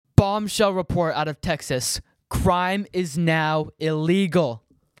Bombshell report out of Texas. Crime is now illegal.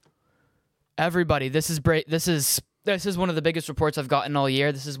 Everybody, this is one of the biggest reports I've gotten all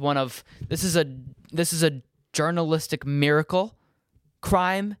year. This is a journalistic miracle.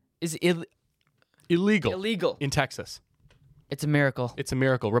 Crime is illegal in Texas. It's a miracle. It's a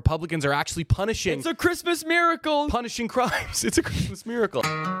miracle. Republicans are actually punishing. It's a Christmas miracle. Punishing crimes. It's a Christmas miracle.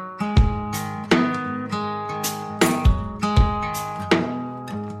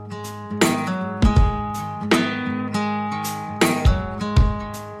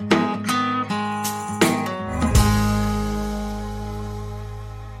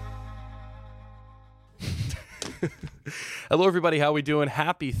 Hello, everybody. How we doing?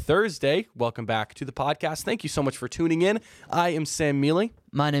 Happy Thursday. Welcome back to the podcast. Thank you so much for tuning in. I am Sam Mealy.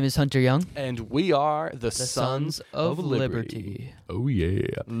 My name is Hunter Young. And we are the Sons of Liberty. Oh,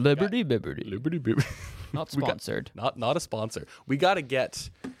 yeah. Liberty. Not sponsored. Not a sponsor. We got to get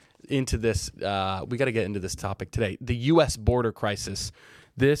into this. We got to get into this topic today. The U.S. border crisis.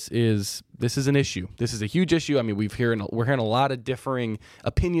 This is an issue. This is a huge issue. I mean, we're hearing a lot of differing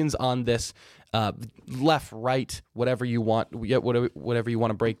opinions on this. Left, right, whatever you want, whatever you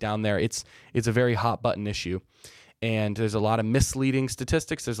want to break down there. It's a very hot button issue, and there's a lot of misleading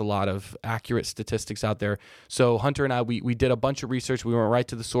statistics. There's a lot of accurate statistics out there. So Hunter and I, we did a bunch of research. We went right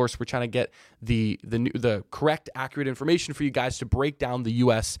to the source. We're trying to get the correct, accurate information for you guys to break down the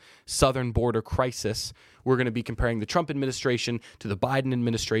U.S. southern border crisis. We're going to be comparing the Trump administration to the Biden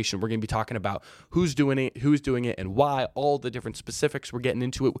administration. We're going to be talking about who's doing it, and why, all the different specifics. We're getting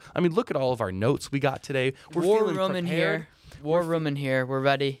into it. I mean, look at all of our notes we got today. We're feeling prepared. War room in here. We're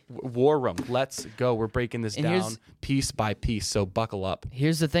ready. War room. Let's go. We're breaking this down piece by piece, so buckle up.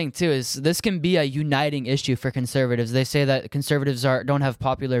 Here's the thing, too, is this can be a uniting issue for conservatives. They say that conservatives don't have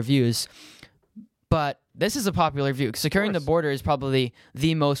popular views, but this is a popular view. Securing the border is probably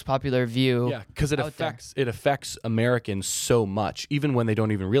the most popular view. Yeah, because it affects Americans so much, even when they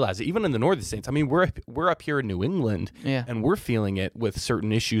don't even realize it. Even in the northern states. I mean, we're up here in New England, and we're feeling it with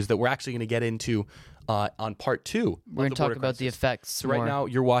certain issues that we're actually going to get into on part 2. We're going to talk about the effects. So right now,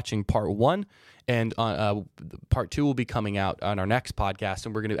 you're watching part 1, and part 2 will be coming out on our next podcast,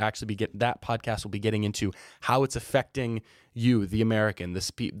 and we're going to actually that podcast will be getting into how it's affecting you, the American,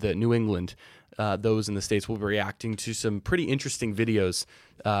 the New England. Those in the States will be reacting to some pretty interesting videos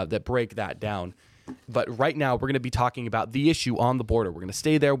that break that down. But right now, we're going to be talking about the issue on the border. We're going to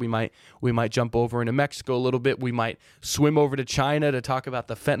stay there. We might jump over into Mexico a little bit. We might swim over to China to talk about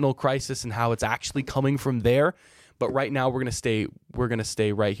the fentanyl crisis and how it's actually coming from there. But right now, we're going to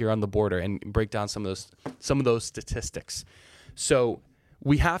stay right here on the border and break down some of those statistics. So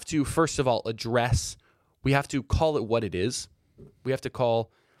we have to, first of all, we have to call it what it is. We have to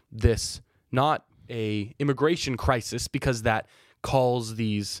call this not a immigration crisis, because that calls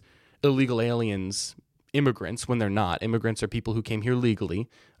these illegal aliens immigrants when they're not. Immigrants are people who came here legally.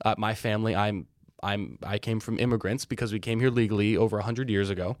 My family, I came from immigrants because we came here legally over 100 years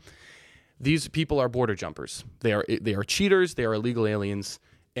ago. These people are border jumpers. They are cheaters. They are illegal aliens,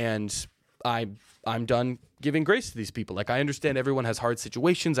 and I'm done giving grace to these people. Like, I understand everyone has hard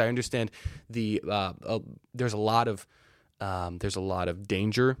situations. I understand there's a lot of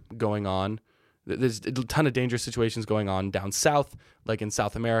danger going on. There's a ton of dangerous situations going on down south, like in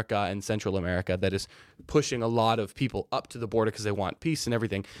South America and Central America, that is pushing a lot of people up to the border because they want peace and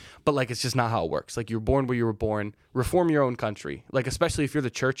everything. But like, it's just not how it works. Like, you're born where you were born. Reform your own country. Like, especially if you're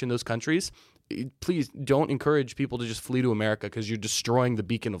the church in those countries, please don't encourage people to just flee to America, because you're destroying the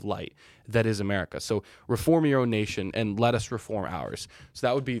beacon of light that is America. So reform your own nation and let us reform ours. So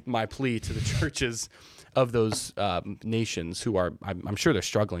that would be my plea to the churches of those nations who are, I'm sure they're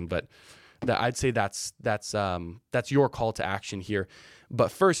struggling, but I'd say that's your call to action here.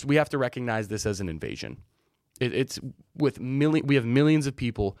 But first, we have to recognize this as an invasion. We have millions of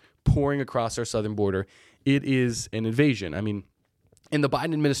people pouring across our southern border. It is an invasion. I mean, in the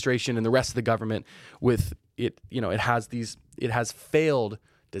Biden administration and the rest of the government, with it, it has failed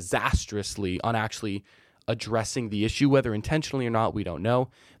disastrously on actually addressing the issue, whether intentionally or not, we don't know.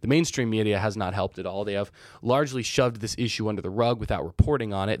 The mainstream media has not helped at all. They have largely shoved this issue under the rug without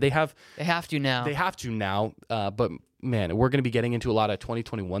reporting on it. They have to now. But man, we're going to be getting into a lot of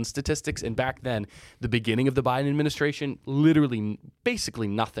 2021 statistics. And back then, the beginning of the Biden administration, literally, basically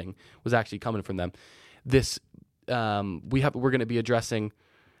nothing was actually coming from them. We're going to be addressing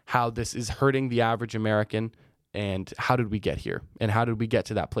how this is hurting the average American, and how did we get here, and how did we get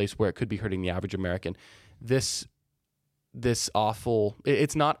to that place where it could be hurting the average American. This awful,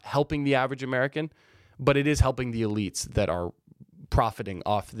 it's not helping the average American, but it is helping the elites that are profiting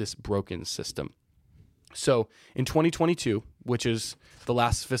off this broken system. So in 2022, which is the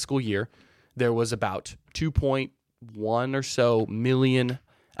last fiscal year, there was about 2.1 or so million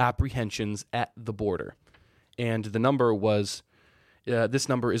apprehensions at the border. And the number was, this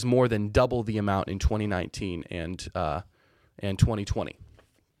number is more than double the amount in 2019 and 2020.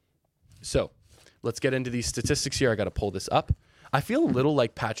 So let's get into these statistics here. I got to pull this up. I feel a little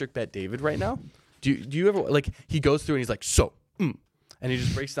like Patrick Bet David right now. Do you ever, like, he goes through and he's like, and he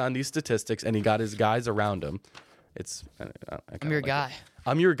just breaks down these statistics and he got his guys around him. I'm your guy.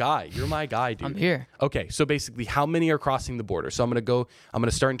 I'm your guy. You're my guy, dude. I'm here. Okay, so basically, how many are crossing the border? So I'm going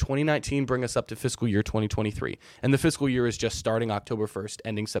to start in 2019, bring us up to fiscal year 2023. And the fiscal year is just starting October 1st,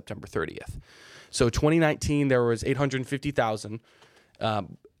 ending September 30th. So 2019, there was 850,000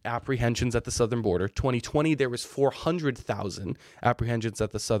 apprehensions at the southern border. 2020, there was 400,000 apprehensions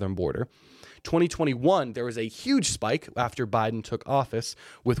at the southern border. 2021, there was a huge spike after Biden took office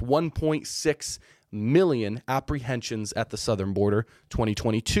with 1.6 million apprehensions at the southern border.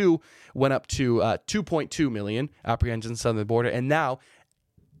 2022 went up to 2.2 million apprehensions at the southern border. And now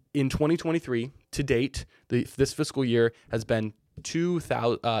in 2023, to date, this fiscal year has been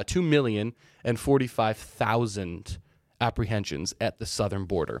 2,045,000 apprehensions at the southern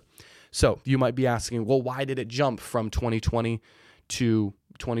border. So you might be asking, well, why did it jump from 2020 to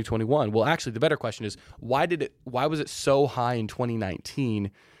 2021? Well, actually, the better question is, why was it so high in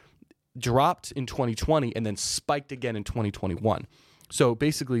 2019, dropped in 2020, and then spiked again in 2021? So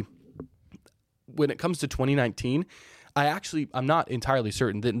basically, when it comes to 2019, I'm not entirely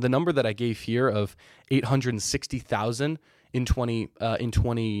certain. The number that I gave here of 860,000 in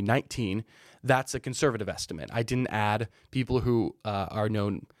 2019, that's a conservative estimate. I didn't add people who are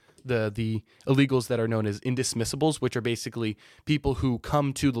known, the illegals that are known as indismissibles, which are basically people who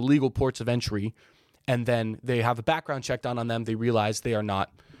come to the legal ports of entry and then they have a background check done on them. They realize they are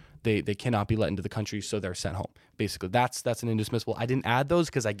not, they cannot be let into the country, so they're sent home. Basically, that's an indismissible. I didn't add those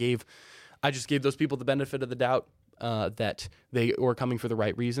because I just gave those people the benefit of the doubt that they were coming for the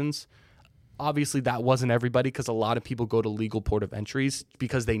right reasons. Obviously, that wasn't everybody, because a lot of people go to legal port of entries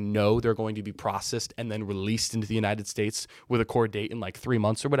because they know they're going to be processed and then released into the United States with a court date in like 3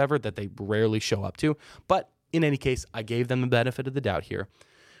 months or whatever that they rarely show up to. But in any case, I gave them the benefit of the doubt here.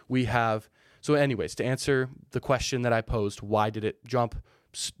 So anyways, to answer the question that I posed, why did it jump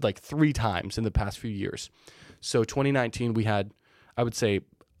like 3 times in the past few years? So 2019, we had, I would say,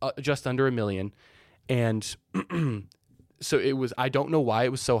 just under 1 million. And so I don't know why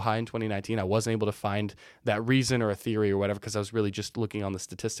it was so high in 2019. I wasn't able to find that reason or a theory or whatever, because I was really just looking on the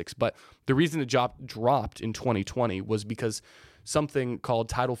statistics. But the reason it dropped in 2020 was because something called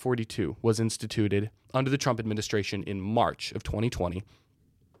Title 42 was instituted under the Trump administration in March of 2020,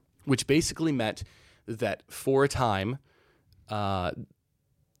 which basically meant that for a time, the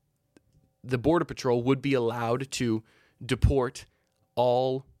Border Patrol would be allowed to deport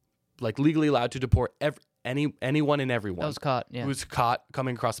legally allowed to deport anyone and everyone that was caught, who was caught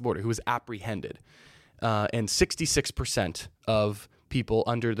coming across the border, who was apprehended. And 66% of people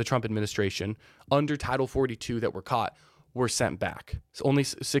under the Trump administration, under Title 42 that were caught, were sent back. So only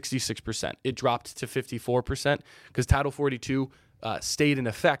 66%. It dropped to 54% because Title 42 stayed in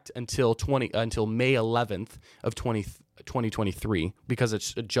effect until May 11th of 2023 because a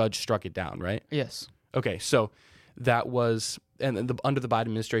judge struck it down, right? Yes. Okay, so that was, under the Biden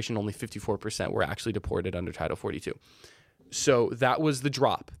administration, only 54% were actually deported under Title 42. So that was the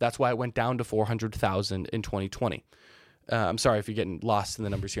drop. That's why it went down to 400,000 in 2020. I'm sorry if you're getting lost in the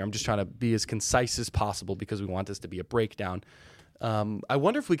numbers here. I'm just trying to be as concise as possible because we want this to be a breakdown. I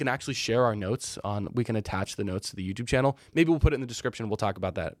wonder if we can actually share our notes we can attach the notes to the YouTube channel. Maybe we'll put it in the description. We'll talk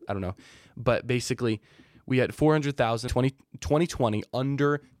about that. I don't know. But basically, we had 400,000 2020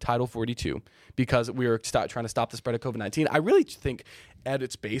 under Title 42 because we were trying to stop the spread of COVID-19. I really think at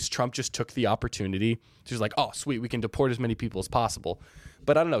its base, Trump just took the opportunity to just like, oh, sweet, we can deport as many people as possible.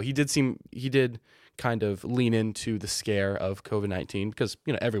 But I don't know. He did kind of lean into the scare of COVID-19 because,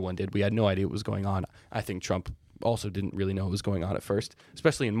 everyone did. We had no idea what was going on. I think Trump also didn't really know what was going on at first,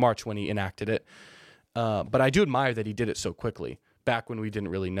 especially in March when he enacted it. But I do admire that he did it so quickly back when we didn't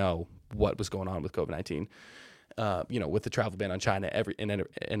really know what was going on with COVID-19, with the travel ban on China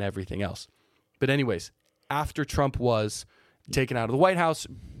and everything else. But anyways, after Trump was taken out of the White House,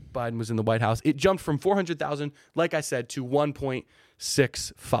 Biden was in the White House, it jumped from 400,000, like I said, to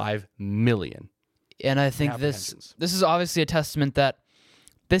 1.65 million. And I think this is obviously a testament that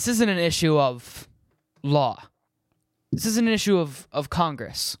this isn't an issue of law. This isn't an issue of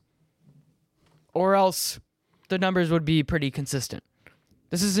Congress. Or else the numbers would be pretty consistent.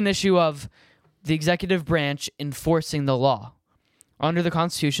 This is an issue of the executive branch enforcing the law. Under the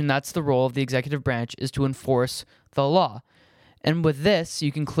Constitution, that's the role of the executive branch, is to enforce the law. And with this,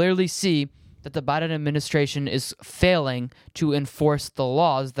 you can clearly see that the Biden administration is failing to enforce the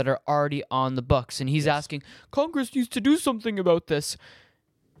laws that are already on the books. And he's asking, Congress needs to do something about this.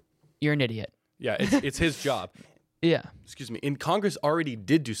 You're an idiot. Yeah, it's his job. Yeah. Excuse me. And Congress already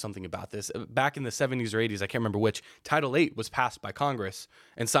did do something about this. Back in the 70s or 80s, I can't remember which, Title VIII was passed by Congress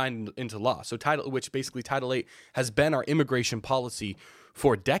and signed into law. So Title VIII has been our immigration policy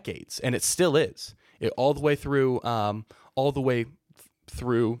for decades, and it still is. All the way through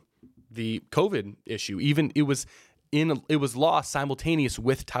the COVID issue. Even it was law simultaneous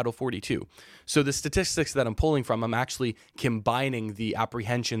with Title 42. So the statistics that I'm pulling from, I'm actually combining the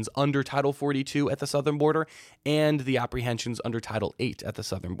apprehensions under Title 42 at the southern border and the apprehensions under Title 8 at the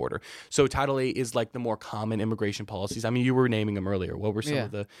southern border. So Title 8 is like the more common immigration policies. I mean, you were naming them earlier. What were some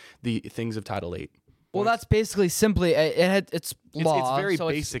of the things of Title 8? Well, that's basically simply it's law. It's very so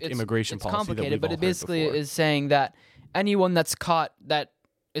basic immigration it's policy. Complicated, that but it basically is saying that anyone that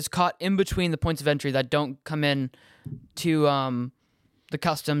is caught in between the points of entry that don't come in to the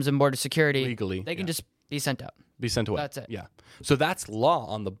Customs and Border Security legally, they can just be sent out. Be sent away. That's it. Yeah. So that's law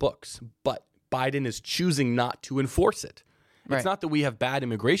on the books, but Biden is choosing not to enforce it. Right. It's not that we have bad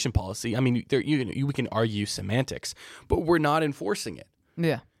immigration policy. I mean, we can argue semantics, but we're not enforcing it.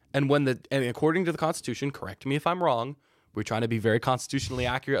 Yeah. And according to the Constitution, correct me if I'm wrong, we're trying to be very constitutionally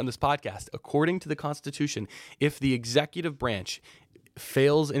accurate on this podcast. According to the Constitution, if the executive branch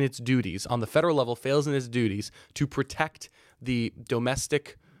fails in its duties, on the federal level, fails in its duties to protect the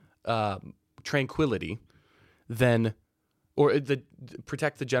domestic tranquility, protect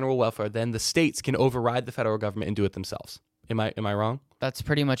the general welfare, then the states can override the federal government and do it themselves. Am I wrong? That's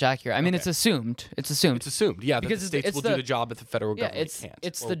pretty much accurate. I mean, it's assumed. It's assumed. Yeah, because the states will do the job that the federal government can't.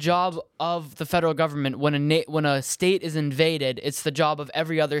 It's the job of the federal government when a state is invaded. It's the job of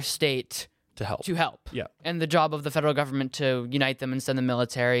every other state to help. Yeah, and the job of the federal government to unite them and send the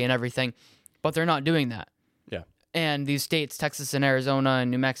military and everything. But they're not doing that. Yeah. And these states, Texas and Arizona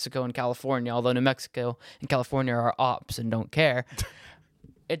and New Mexico and California, although New Mexico and California are ops and don't care,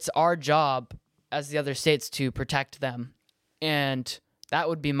 it's our job as the other states to protect them. And that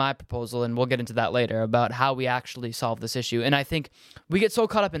would be my proposal, and we'll get into that later, about how we actually solve this issue. And I think we get so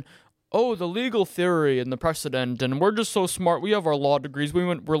caught up in, the legal theory and the precedent, and we're just so smart. We have our law degrees.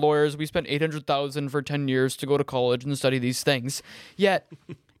 We're lawyers. We spent $800,000 for 10 years to go to college and study these things. Yet,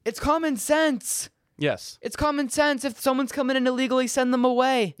 it's common sense. Yes. It's common sense. If someone's coming in illegally, send them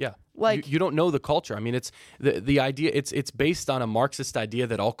away. Yeah. Like you don't know the culture. I mean, it's the idea. It's based on a Marxist idea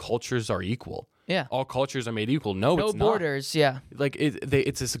that all cultures are equal. Yeah. All cultures are made equal. No, it's not. No borders. Yeah. Like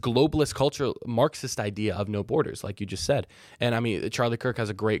it's this globalist culture, Marxist idea of no borders, like you just said. And I mean, Charlie Kirk has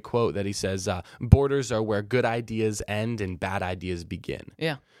a great quote that he says, "Borders are where good ideas end and bad ideas begin."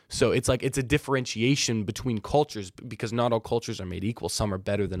 Yeah. So it's like it's a differentiation between cultures because not all cultures are made equal. Some are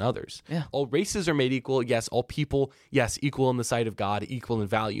better than others. Yeah. All races are made equal. Yes. All people, yes, equal in the sight of God, equal in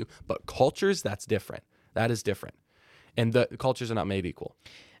value. But cultures, that's different. That is different. And the cultures are not made equal.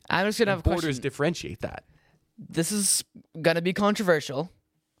 I'm just gonna have a question. Borders differentiate that. This is gonna be controversial.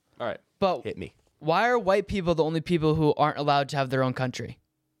 All right. But hit me. Why are white people the only people who aren't allowed to have their own country?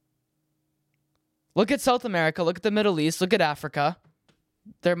 Look at South America. Look at the Middle East. Look at Africa.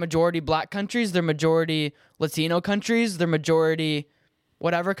 They're majority black countries. They're majority Latino countries. They're majority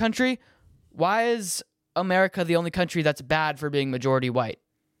whatever country. Why is America the only country that's bad for being majority white?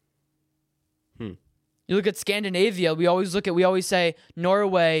 You look at Scandinavia. We always say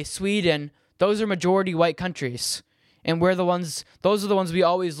Norway, Sweden. Those are majority white countries, and those are the ones we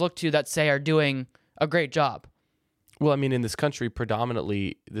always look to that say are doing a great job. Well, I mean, in this country,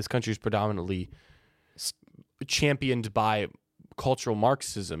 this country is predominantly championed by cultural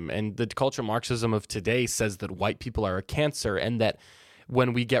Marxism, and the cultural Marxism of today says that white people are a cancer, and that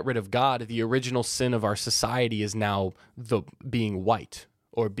when we get rid of God, the original sin of our society is now being white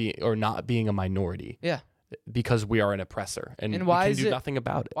or not being a minority. Yeah, because we are an oppressor, and why we can do nothing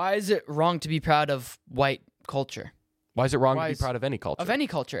about it. Why is it wrong to be proud of white culture? Why is it wrong to be proud of any culture? Of any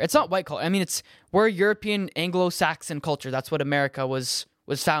culture. It's not white culture. I mean, we're European Anglo-Saxon culture. That's what America was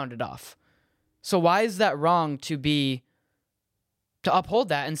founded off. So why is that wrong to uphold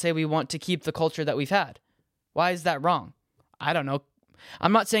that and say we want to keep the culture that we've had? Why is that wrong? I don't know.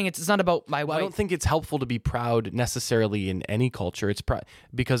 I'm not saying it's not about my white. I don't think it's helpful to be proud necessarily in any culture. It's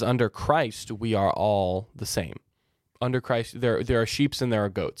because under Christ we are all the same. Under Christ, there are sheep and there are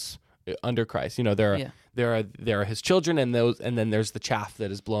goats. Under Christ, there are his children, and then there's the chaff that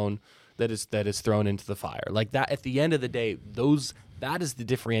is blown, that is thrown into the fire. Like that. At the end of the day, that is the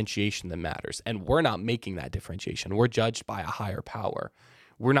differentiation that matters, and we're not making that differentiation. We're judged by a higher power.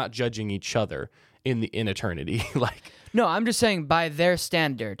 We're not judging each other, in eternity. Like, No, I'm just saying by their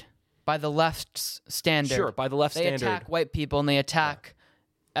standard, by the left's standard. sure, by the left they standard. attack white people and they attack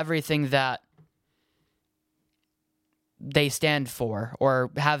everything that they stand for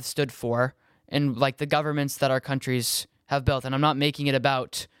or have stood for, and like the governments that our countries have built. And I'm not making it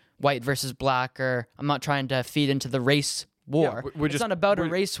about white versus black, or I'm not trying to feed into the race war. It's not about a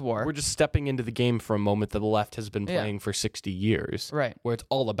race war. We're just stepping into the game for a moment that the left has been playing for 60 years. Right. Where it's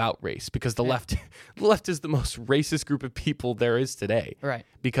all about race, because the left is the most racist group of people there is today. Right.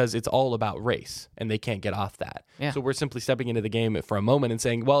 Because it's all about race and they can't get off that. Yeah. So we're simply stepping into the game for a moment and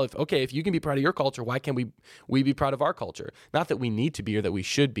saying, well, if you can be proud of your culture, why can't we be proud of our culture? Not that we need to be or that we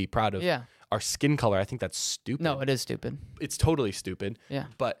should be proud of our skin color. I think that's stupid. No, it is stupid. It's totally stupid. Yeah.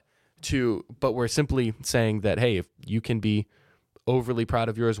 But we're simply saying that, hey, if you can be overly proud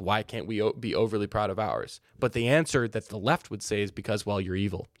of yours, why can't we be overly proud of ours? But the answer that the left would say is because, well, you're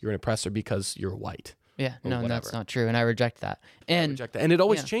evil. You're an oppressor because you're white. Yeah, no, whatever. that's not true, and I reject that. And And it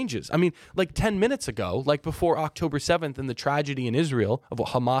always changes. I mean, like 10 minutes ago, like before October 7th and the tragedy in Israel of what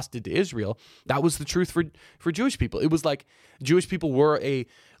Hamas did to Israel, that was the truth for Jewish people. It was like Jewish people were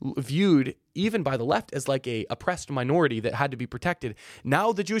viewed even by the left as like a oppressed minority that had to be protected.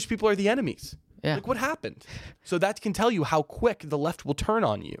 Now the Jewish people are the enemies. Yeah. Like, what happened? So that can tell you how quick the left will turn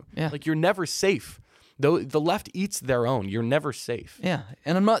on you. Yeah. Like, you're never safe. Though the left eats their own, you're never safe. yeah,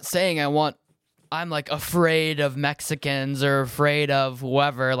 and I'm not saying I'm like afraid of Mexicans or afraid of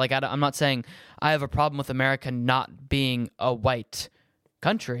whoever. Like I'm not saying I have a problem with America not being a white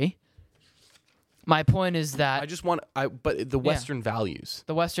country. My point is that I just want, but the Western values.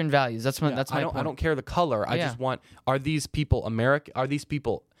 the Western values. That's my point. I don't care the color. I just want, are these people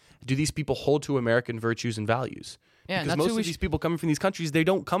do these people hold to American virtues and values? Yeah, and because that's most of these people coming from these countries, they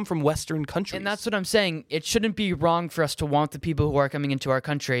don't come from Western countries. And that's what I'm saying. It shouldn't be wrong for us to want the people who are coming into our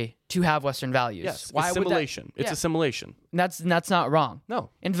country to have Western values. Yes, Why assimilation. Would that, It's assimilation. And that's not wrong.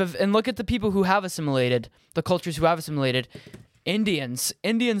 No. And look at the people who have assimilated, the cultures who have assimilated. Indians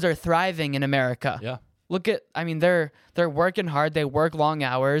are thriving in America. Yeah. They're working hard. They work long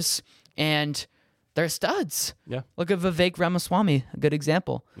hours, and they're studs. Yeah. Look at Vivek Ramaswamy, a good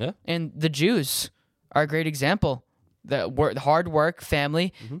example. Yeah. And the Jews are a great example. The hard work,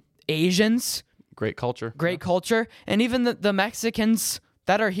 family, Asians, Great culture. great culture, and even the Mexicans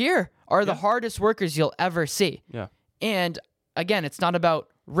that are here are the hardest workers you'll ever see. Yeah. And again, it's not about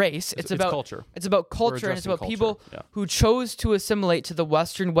race. It's about culture. It's about culture, and it's addressing about people culture. Yeah. who chose to assimilate to the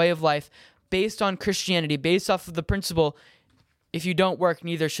Western way of life based on Christianity, based off of the principle, if you don't work,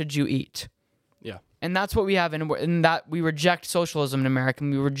 neither should you eat. Yeah. And that's what we have, in that we reject socialism in America.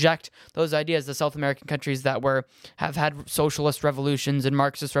 And we reject those ideas. The South American countries that have had socialist revolutions and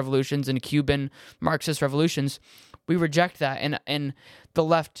Marxist revolutions and Cuban Marxist revolutions, we reject that. And the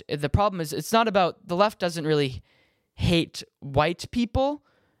left, the problem is, it's not about, the left doesn't really hate white people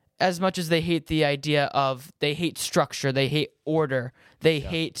as much as they hate the idea of, they hate structure, they hate order, they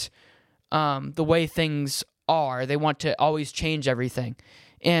hate the way things are. They want to always change everything.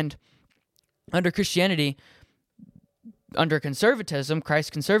 And under Christianity, under conservatism,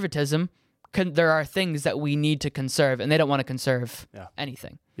 Christ conservatism, there are things that we need to conserve, and they don't want to conserve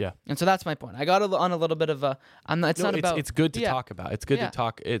anything. Yeah. And so that's my point. I got on a little bit of a. It's good to talk about. It's good to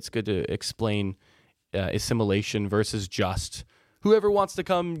talk. It's good to explain assimilation versus just. Whoever wants to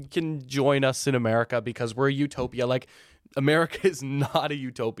come can join us in America because we're a utopia. Like, America is not a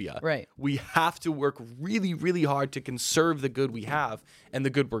utopia. Right. We have to work really, really hard to conserve the good we have and the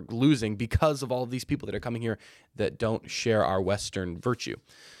good we're losing because of all of these people that are coming here that don't share our Western virtue.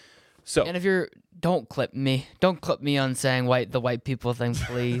 So, And don't clip me on saying the white people thing,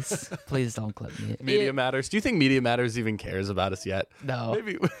 please. Please don't clip me. Media Matters. Do you think Media Matters even cares about us yet? No.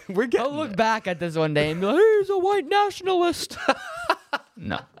 Maybe we're getting I'll look there. back at this one day and be like, he's a white nationalist.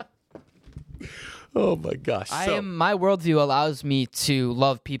 No. Oh my gosh. My worldview allows me to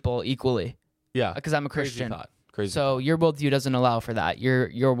love people equally Yeah. because I'm a Crazy Christian. thought. Crazy. So your worldview doesn't allow for that. Your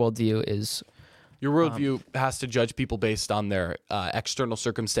worldview is Your worldview has to judge people based on their external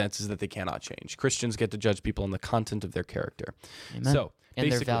circumstances that they cannot change. Christians get to judge people on the content of their character. Amen. So And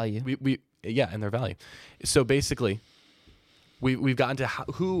their basically, value. And their value. So basically, we've gotten to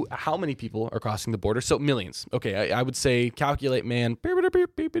how many people are crossing the border. So millions. Okay, I would say calculate, man,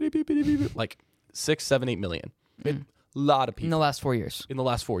 like 6, 7, 8 million. A lot of people in the last 4 years. in the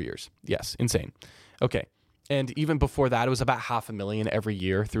last 4 years. Yes, insane. Okay. And even before that, it was about 500,000 every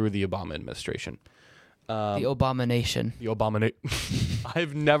year through the Obama administration. The abomination. The Obama.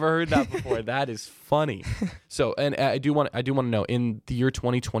 I've never heard that before. That is funny. So, and I do want to know, in the year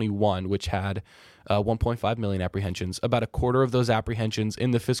 2021, which had 1.5 million apprehensions, about a quarter of those apprehensions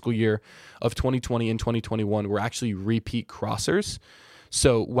in the fiscal year of 2020 and 2021 were actually repeat crossers.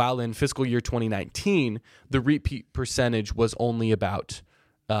 So while in fiscal year 2019, the repeat percentage was only about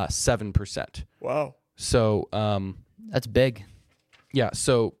 7%. Wow. So that's big. Yeah,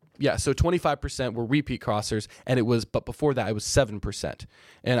 so 25% were repeat crossers, but before that it was 7%.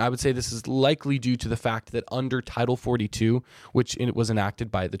 And I would say this is likely due to the fact that under Title 42, which it was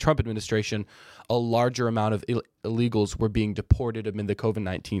enacted by the Trump administration, a larger amount of illegals were being deported amid the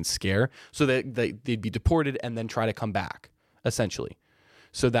COVID-19 scare, so that they'd be deported and then try to come back, essentially.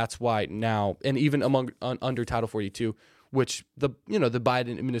 So that's why now, and even under Title 42, which the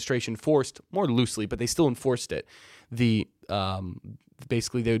Biden administration forced more loosely, but they still enforced it.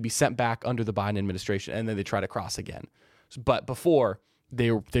 Basically they would be sent back under the Biden administration, and then they try to cross again. But before they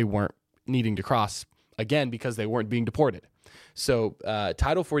weren't needing to cross again because they weren't being deported. So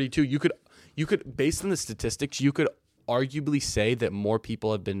Title 42, you could based on the statistics, you could arguably say that more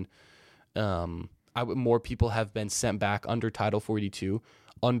people have been sent back under Title 42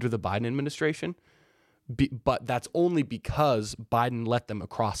 under the Biden administration. But that's only because Biden let them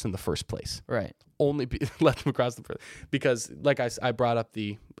across in the first place. Right. Let them across because, like I brought up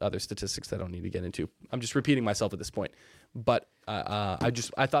the other statistics that I don't need to get into. I'm just repeating myself at this point. But I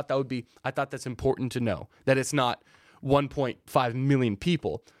thought that's important to know, that it's not 1.5 million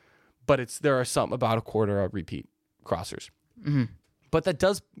people, but there are about a quarter of repeat crossers. Mm-hmm. But that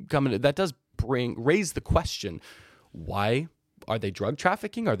does raise the question: why? Are they drug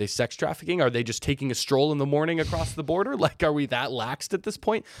trafficking? Are they sex trafficking? Are they just taking a stroll in the morning across the border? Like, are we that laxed at this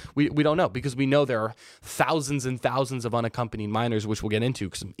point? We don't know, because we know there are thousands and thousands of unaccompanied minors, which we'll get into,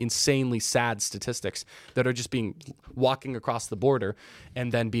 some insanely sad statistics that are just walking across the border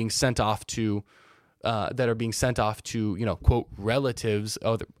and then being sent off to quote, relatives,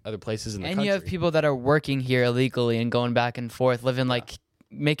 other places in the country. And you have people that are working here illegally and going back and forth, living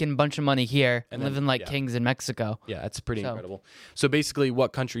making a bunch of money here and living like kings in Mexico. Yeah, it's pretty incredible. So basically,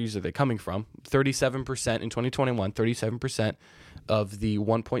 what countries are they coming from? 37% in 2021, 37% of the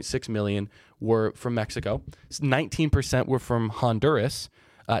 1.6 million were from Mexico. 19% were from Honduras.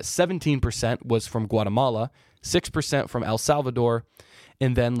 17% was from Guatemala. 6% from El Salvador.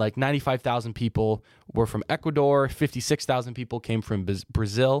 And then 95,000 people were from Ecuador. 56,000 people came from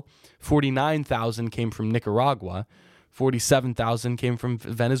Brazil. 49,000 came from Nicaragua. 47,000 came from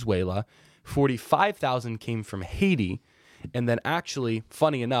Venezuela, 45,000 came from Haiti, and then actually,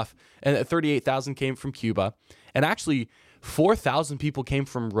 funny enough, and 38,000 came from Cuba, and actually 4,000 people came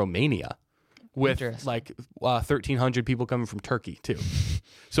from Romania, with 1,300 people coming from Turkey too.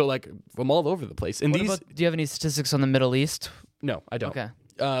 So from all over the place. And do you have any statistics on the Middle East? No, I don't. Okay.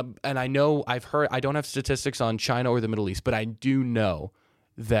 And I know I don't have statistics on China or the Middle East, but I do know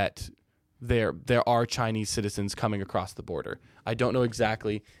that there are Chinese citizens coming across the border. I don't know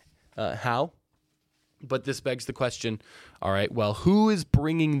exactly how, but this begs the question, all right, well, who is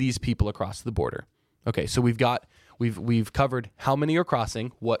bringing these people across the border? Okay, so we've covered how many are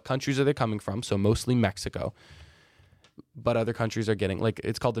crossing, what countries are they coming from, so mostly Mexico, but other countries are getting,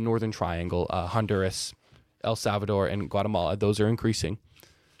 it's called the Northern Triangle, Honduras, El Salvador, and Guatemala. Those are increasing.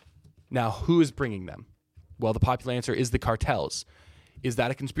 Now, who is bringing them? Well, the popular answer is the cartels. Is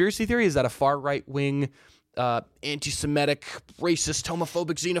that a conspiracy theory? Is that a far right-wing, anti-Semitic, racist,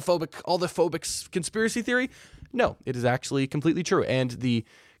 homophobic, xenophobic, all the phobics conspiracy theory? No, it is actually completely true. And the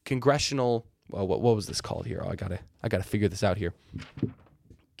congressional, well, what was this called here? Oh, I gotta figure this out here.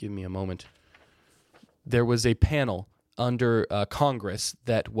 Give me a moment. There was a panel under Congress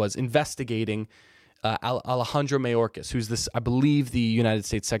that was investigating Alejandro Mayorkas, who's I believe, the United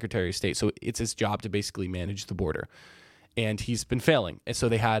States Secretary of State. So it's his job to basically manage the border. And he's been failing. And so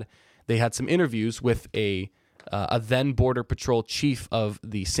they had some interviews with a then Border Patrol chief of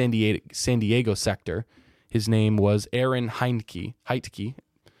the San Diego sector. His name was Aaron Heintke.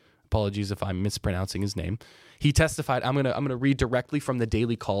 Apologies if I'm mispronouncing his name. He testified. I'm gonna read directly from the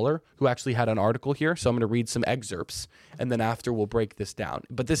Daily Caller, who actually had an article here. So I'm gonna read some excerpts, and then after we'll break this down.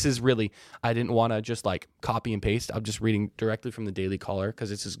 But this is really, I didn't want to just copy and paste. I'm just reading directly from the Daily Caller because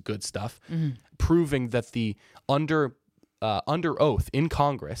this is good stuff, proving that the under oath in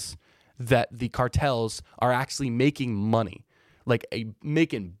Congress that the cartels are actually making money,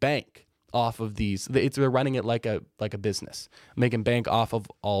 making bank off of these. They're running it like a business, making bank off of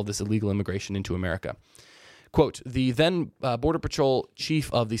all this illegal immigration into America. Quote, the then Border Patrol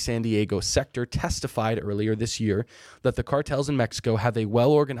chief of the San Diego sector testified earlier this year that the cartels in Mexico have a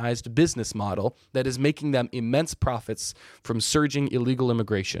well-organized business model that is making them immense profits from surging illegal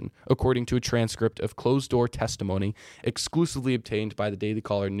immigration, according to a transcript of closed-door testimony exclusively obtained by the Daily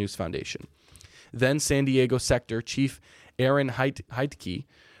Caller News Foundation. Then San Diego sector chief Aaron Heitke,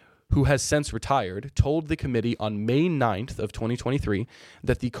 who has since retired, told the committee on May 9th of 2023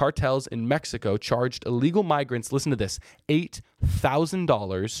 that the cartels in Mexico charged illegal migrants, listen to this,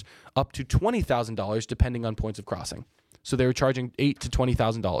 $8,000 up to $20,000 depending on points of crossing. So they were charging $8,000 to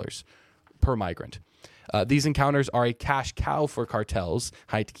 $20,000 per migrant. These encounters are a cash cow for cartels,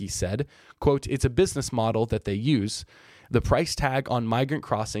 Heitke said. Quote, it's a business model that they use. The price tag on migrant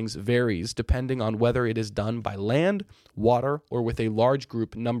crossings varies depending on whether it is done by land, water, or with a large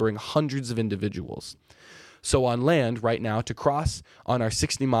group numbering hundreds of individuals. So on land right now, to cross on our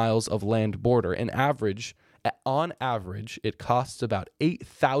 60 miles of land border, on average, it costs about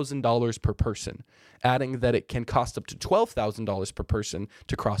 $8,000 per person, adding that it can cost up to $12,000 per person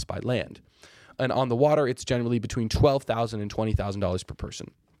to cross by land. And on the water, it's generally between $12,000 and $20,000 per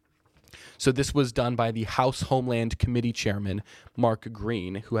person. So this was done by the House Homeland Committee Chairman, Mark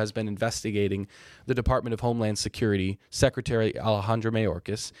Green, who has been investigating the Department of Homeland Security Secretary Alejandro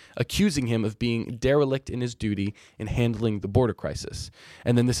Mayorkas, accusing him of being derelict in his duty in handling the border crisis.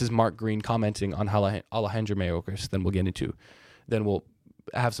 And then this is Mark Green commenting on Alejandro Mayorkas. Then we'll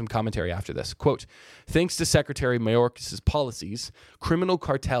have some commentary after this. Quote, thanks to Secretary Mayorkas' policies, criminal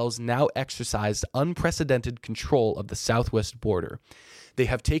cartels now exercise unprecedented control of the southwest border. They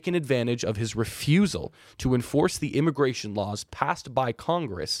have taken advantage of his refusal to enforce the immigration laws passed by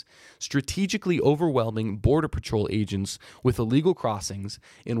Congress, strategically overwhelming Border Patrol agents with illegal crossings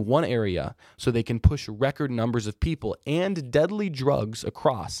in one area so they can push record numbers of people and deadly drugs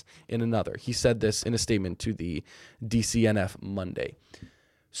across in another. He said this in a statement to the DCNF Monday.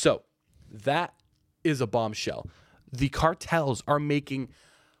 So that is a bombshell. The cartels are making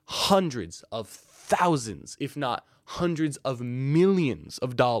hundreds of thousands, if not hundreds of millions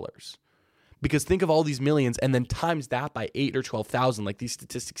of dollars. Because think of all these millions and then times that by 8 or 12,000, like these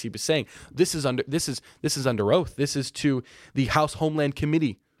statistics he was saying. This is under oath. This is to the House Homeland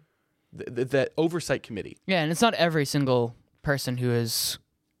Committee, that oversight committee. Yeah, and it's not every single person who is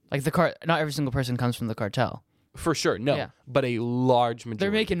like not every single person comes from the cartel. For sure, no. Yeah. But a large majority.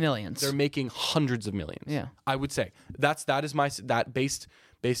 They're making millions. They're making hundreds of millions. Yeah. I would say. Based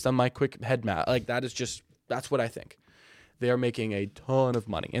on my quick head math, like that's what I think. They are making a ton of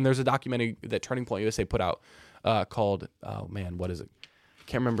money. And there's a documentary that Turning Point USA put out called, oh man, what is it?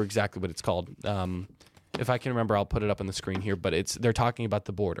 Can't remember exactly what it's called. If I can remember, I'll put it up on the screen here. But they're talking about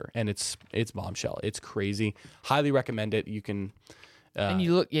the border, and it's bombshell. It's crazy. Highly recommend it. You can. And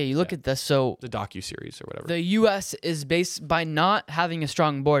you look at this. So the docuseries or whatever. The U.S. is based by not having a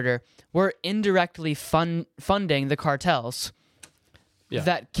strong border. We're indirectly funding the cartels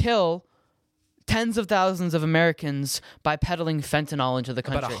that kill tens of thousands of Americans by peddling fentanyl into the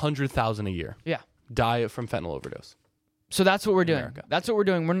country. About 100,000 a year. Yeah. Die from fentanyl overdose. So that's what we're doing. America. That's what we're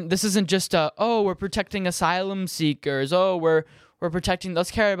doing. This isn't just we're protecting asylum seekers. We're protecting.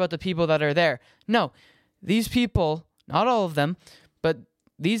 Let's care about the people that are there. No, these people, not all of them, but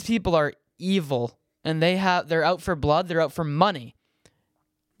these people are evil, and they're out for blood. They're out for money,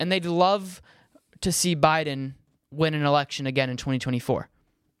 and they'd love to see Biden win an election again in 2024,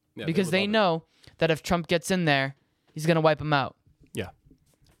 because they know that if Trump gets in there, he's going to wipe them out. Yeah.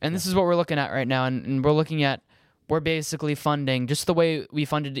 And this is what we're looking at right now. And we're basically funding, just the way we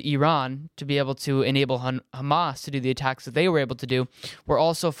funded Iran to be able to enable Hamas to do the attacks that they were able to do. We're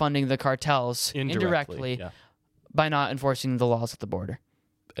also funding the cartels indirectly by not enforcing the laws at the border.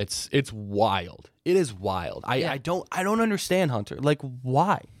 It's wild. It is wild. I don't understand, Hunter. Like,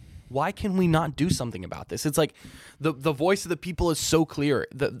 why? Why can we not do something about this? It's like the voice of the people is so clear.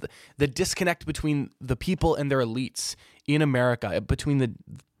 The disconnect between the people and their elites in America, between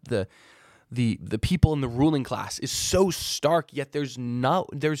the people in the ruling class, is so stark. Yet there's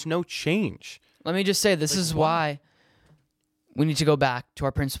no change. Let me just say, this is why we need to go back to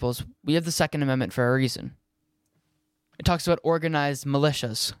our principles. We have the Second Amendment for a reason. It talks about organized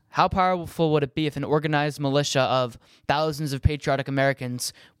militias. How powerful would it be if an organized militia of thousands of patriotic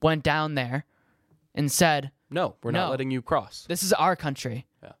Americans went down there and said, "No, we're not letting you cross. This is our country.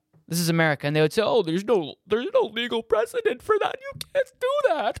 Yeah. This is America." And they would say, "Oh, there's no legal precedent for that. You can't do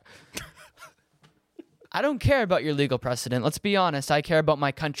that." I don't care about your legal precedent. Let's be honest. I care about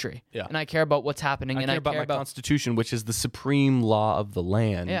my country. Yeah. And I care about what's happening. I care about my Constitution, which is the supreme law of the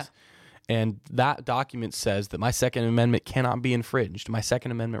land. Yeah. And that document says that my Second Amendment cannot be infringed, my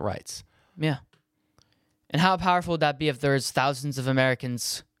Second Amendment rights. Yeah. And how powerful would that be if there's thousands of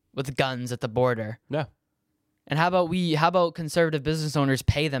Americans with guns at the border? Yeah. And how about conservative business owners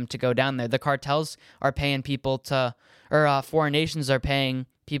pay them to go down there? The cartels are paying people to, or foreign nations are paying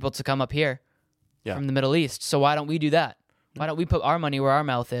people to come up here from the Middle East. So why don't we do that? Why don't we put our money where our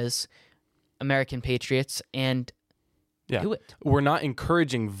mouth is, American patriots, and do it? We're not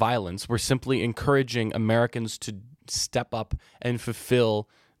encouraging violence. We're simply encouraging Americans to step up and fulfill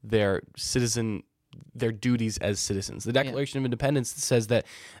their duties as citizens. The Declaration of Independence says that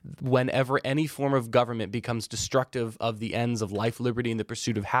whenever any form of government becomes destructive of the ends of life, liberty, and the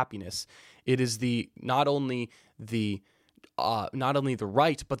pursuit of happiness, it is not only the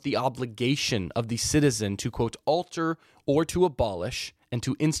right, but the obligation of the citizen to, quote, alter or to abolish and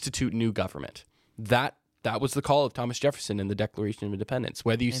to institute new government. That was the call of Thomas Jefferson in the Declaration of Independence.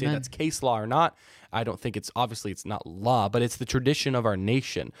 Whether you say that's case law or not, I don't think it's not law, but it's the tradition of our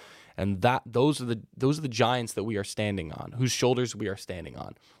nation. And those are the giants that we are standing on, whose shoulders we are standing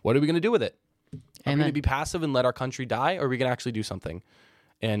on. What are we going to do with it? Are we going to be passive and let our country die, or are we going to actually do something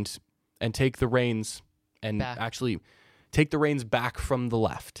and take the reins and actually take the reins back from the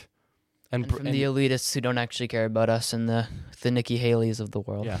left and from the elitists who don't actually care about us and the Nikki Haleys of the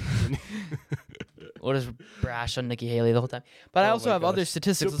world? Yeah. We'll just brash on Nikki Haley the whole time. But I also have other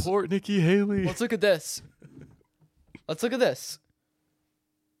statistics. Support Nikki Haley. Let's look at this.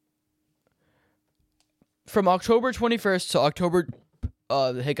 From October 21st to October...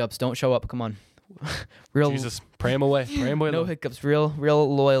 the hiccups don't show up. Come on. Jesus, pray him away. No hiccups. Real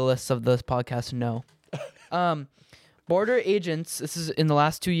loyalists of this podcast, no. Border agents, this is in the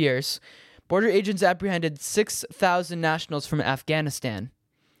last 2 years, border agents apprehended 6,000 nationals from Afghanistan,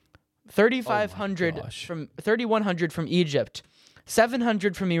 3,100 from Egypt,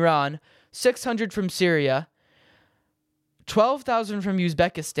 700 from Iran, 600 from Syria, 12,000 from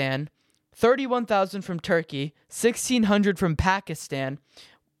Uzbekistan, 31,000 from Turkey, 1,600 from Pakistan,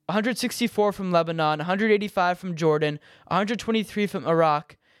 164 from Lebanon, 185 from Jordan, 123 from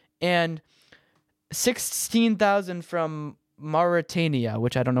Iraq, and 16,000 from Mauritania,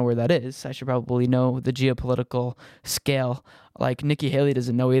 which I don't know where that is. I should probably know the geopolitical scale. Like Nikki Haley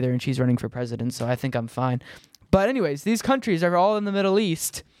doesn't know either, and she's running for president, so I think I'm fine. But anyways, these countries are all in the Middle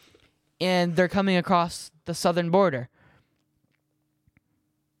East, and they're coming across the southern border.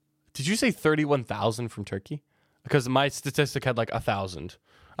 Did you say 31,000 from Turkey? Because my statistic had like 1,000.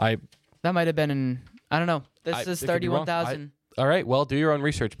 That might have been I don't know. This is 31,000. All right, well, do your own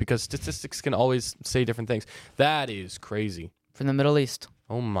research because statistics can always say different things. That is crazy. From the Middle East.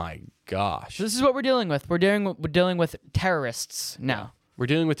 Oh my gosh. So this is what we're dealing with. We're dealing with terrorists now. We're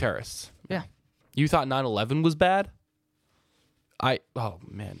dealing with terrorists. Yeah. You thought 9/11 was bad?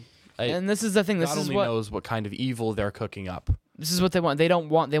 And this is the thing. God only knows what kind of evil they're cooking up. This is what they want. They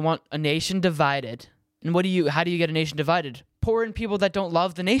want a nation divided. And how do you get a nation divided? Pour in people that don't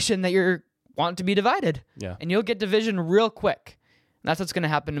love the nation that you're want to be divided. Yeah. And you'll get division real quick. And that's what's going to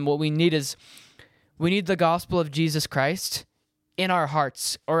happen. And what we need the gospel of Jesus Christ in our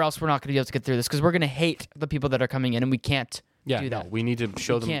hearts, or else we're not going to be able to get through this because we're going to hate the people that are coming in, and we can't do that. No, we need to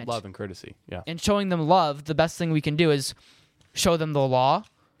show them love and courtesy. Yeah. And showing them love, the best thing we can do is show them the law.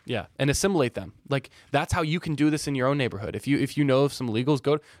 Yeah, and assimilate them. Like that's how you can do this in your own neighborhood. If you know of some illegals,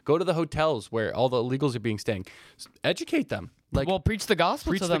 go to the hotels where all the illegals are being staying. Educate them. Like, preach the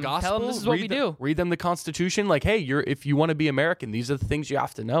gospel to them. Tell them this is what we do. Read them the Constitution. Like, hey, if you want to be American, these are the things you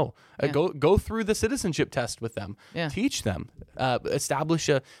have to know. Yeah. Go through the citizenship test with them. Yeah. Teach them. Establish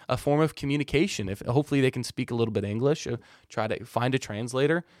a form of communication. Hopefully they can speak a little bit English. Try to find a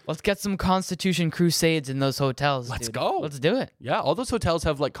translator. Let's get some Constitution crusades in those hotels. Let's dude. go. Let's do it. Yeah, all those hotels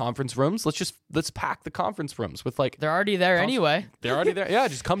have like conference rooms. Let's pack the conference rooms with like. They're already there anyway. They're already there. Yeah,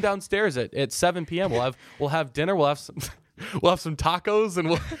 just come downstairs at 7 p.m. We'll have dinner. We'll have some. We'll have some tacos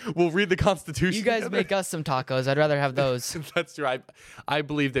and we'll read the Constitution. You guys make us some tacos. I'd rather have those. That's true. I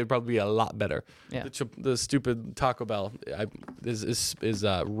believe they'd probably be a lot better. Yeah. The stupid Taco Bell is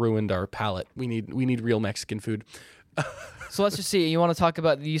ruined our palate. We need real Mexican food. So let's just see. You want to talk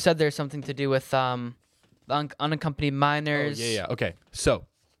about? You said there's something to do with unaccompanied minors. Oh, yeah. Okay. So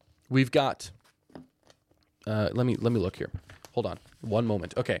we've got. Let me look here. Hold on. One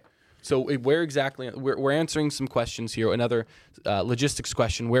moment. Okay. So where exactly we're answering some questions here. Another logistics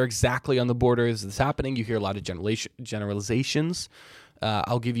question: where exactly on the border is this happening? You hear a lot of generalizations.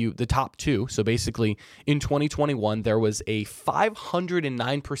 I'll give you the top two. So basically, in 2021, there was a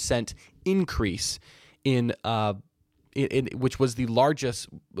 509% increase in which was the largest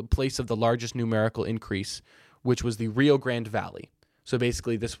place of the largest numerical increase, which was the Rio Grande Valley. So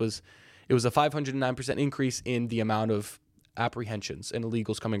basically, it was a 509% increase in the amount of apprehensions and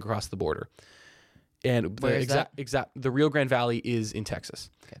illegals coming across the border. And Where is that? the Rio Grande Valley is in Texas.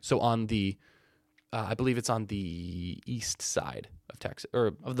 Okay. So on the, I believe it's on the east side of Texas,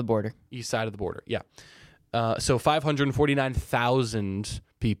 or Of the border. east side of the border. Yeah. So 549,000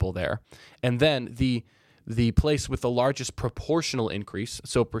 people there. And then the place with the largest proportional increase,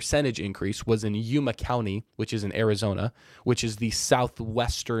 so percentage increase, was in Yuma County, which is in Arizona, which is the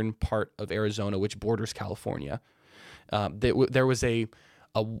southwestern part of Arizona, which borders California. There was a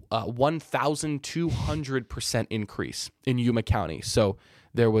 1,200% increase in Yuma County. So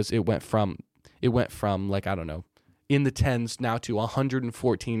it went from like, I don't know, in the tens now to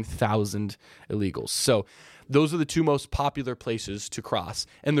 114,000 illegals. So those are the two most popular places to cross.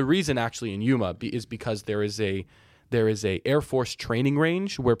 And the reason actually in Yuma is because there is a Air Force training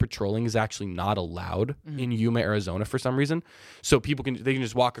range where patrolling is actually not allowed in Yuma, Arizona for some reason. So they can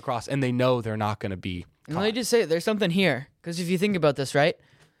just walk across and they know they're not going to be And let me just say, there's something here. Because if you think about this, right?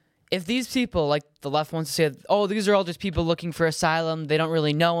 If these people, like the left wants to say, oh, these are all just people looking for asylum, they don't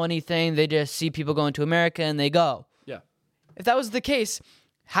really know anything, they just see people going to America and they go. Yeah. If that was the case,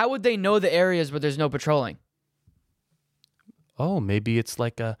 how would they know the areas where there's no patrolling? Oh, maybe it's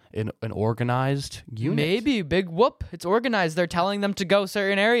like an organized unit. Maybe. Big whoop. It's organized. They're telling them to go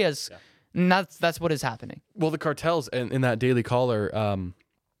certain areas. Yeah. And that's what is happening. Well, the cartels in that Daily Caller,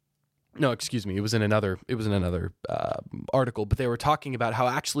 no, excuse me, it was in another article, but they were talking about how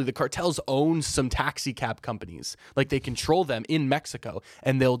actually the cartels own some taxi cab companies. Like they control them in Mexico,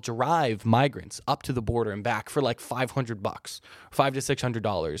 and they'll drive migrants up to the border and back for like $500, $500 to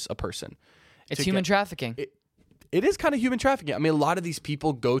 $600 a person. It's human trafficking. It is kind of human trafficking. I mean, a lot of these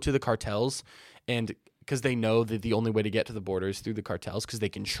people go to the cartels and because they know that the only way to get to the border is through the cartels because they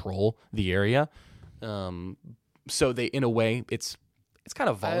control the area. So they, in a way, it's kind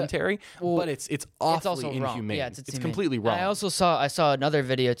of voluntary, but it's awfully inhumane. Yeah, it's completely wrong. I saw another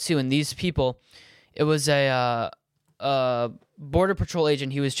video too, and these people, it was a border patrol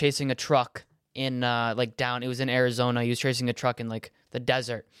agent. He was chasing a truck in it was in Arizona. He was chasing a truck in like the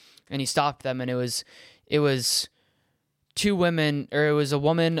desert, and he stopped them, and it was two women, or it was a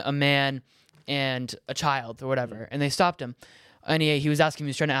woman, a man, and a child or whatever, and they stopped him. And he was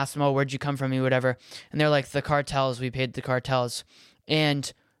trying to ask them, oh, where'd you come from, whatever. And they're like, the cartels, we paid the cartels.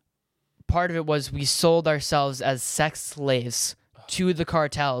 And part of it was we sold ourselves as sex slaves to the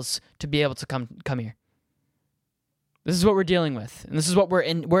cartels to be able to come here. This is what we're dealing with. And this is what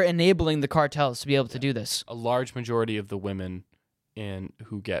we're enabling the cartels to be able to do this. A large majority of the women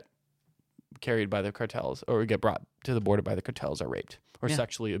who get carried by the cartels or get brought to the border by the cartels are raped or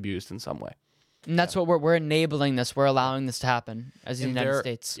sexually abused in some way. And that's what we're enabling this. We're allowing this to happen as the United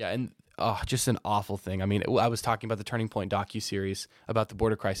States. Yeah, and just an awful thing. I mean, I was talking about the Turning Point docuseries about the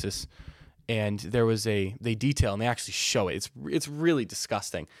border crisis, and there was they detail, and they actually show it. It's really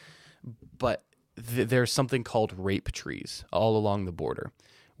disgusting. But there's something called rape trees all along the border,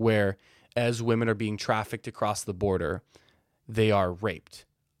 where as women are being trafficked across the border, they are raped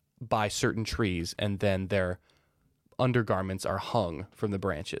by certain trees, and then their undergarments are hung from the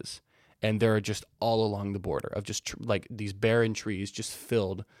branches. And they're just all along the border of just like these barren trees just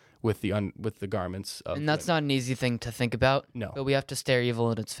filled with the garments of and that's women. not an easy thing to think about. No. But we have to stare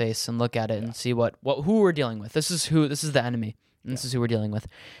evil in its face and look at it and see who we're dealing with. This is the enemy. And this is who we're dealing with.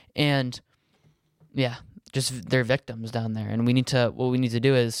 And just they're victims down there. And what we need to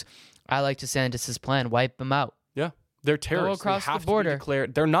do is, I like DeSantis' plan, wipe them out. Yeah. They're terrorists. Go across they have the border. To be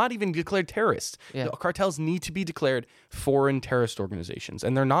declared. They're not even declared terrorists. Yeah. The cartels need to be declared foreign terrorist organizations,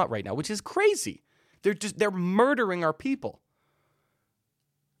 and they're not right now, which is crazy. They're murdering our people.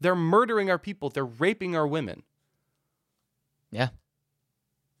 They're murdering our people. They're raping our women. Yeah.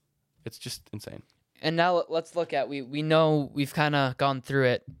 It's just insane. And now let's look at we know we've kind of gone through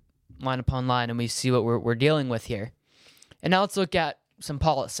it line upon line, and we see what we're dealing with here. And now let's look at some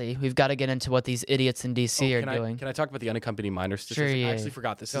policy. We've got to get into what these idiots in D.C. are doing. Can I talk about the unaccompanied minor statistic? Sure, yeah. I actually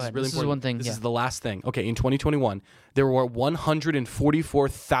forgot this. This is really important. This is one thing. This is the last thing. Okay, in 2021, there were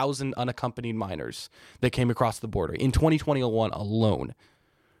 144,000 unaccompanied minors that came across the border. In 2021 alone.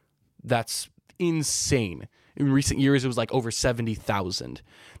 That's insane. In recent years, it was like over 70,000.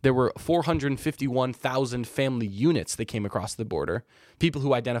 There were 451,000 family units that came across the border. People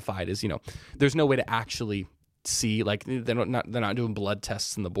who identified as, there's no way to actually see, like they're not doing blood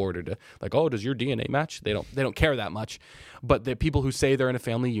tests in the border to like, oh, does your DNA match? They don't care that much. But the people who say they're in a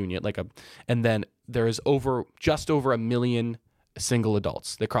family unit, and then there is just over 1 million single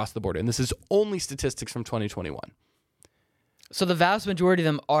adults that cross the border, and this is only statistics from 2021. So the vast majority of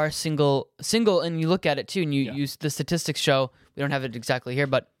them are single, and you look at it too, and you use the statistics show. We don't have it exactly here,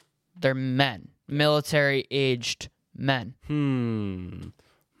 but they're men, military aged men.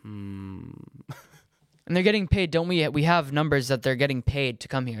 And they're getting paid, don't we? We have numbers that they're getting paid to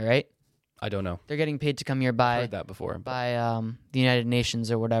come here, right? I don't know. They're getting paid to come here I've by heard that before. the United Nations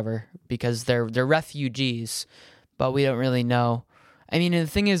or whatever because they're refugees, but we don't really know. I mean, and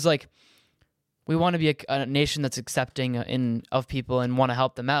the thing is, like, we want to be a nation that's accepting of people and want to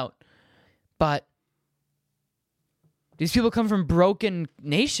help them out, but these people come from broken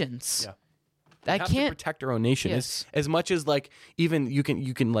nations. Yeah. That We have can't to protect our own nation. Yes. As much as like even you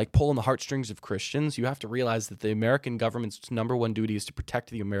can like pull on the heartstrings of Christians, you have to realize that the American government's number one duty is to protect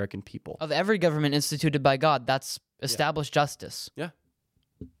the American people. of every government instituted by God. That's established justice. Yeah.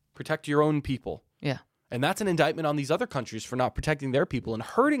 Protect your own people. Yeah. And that's an indictment on these other countries for not protecting their people and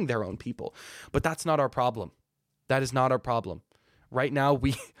hurting their own people. But that's not our problem. That is not our problem. Right now,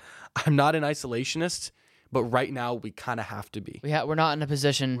 I'm not an isolationist, but right now we kind of have to be. We're not in a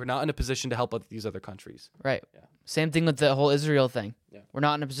position. We're not in a position to help these other countries. Right. Yeah. Same thing with the whole Israel thing. Yeah. We're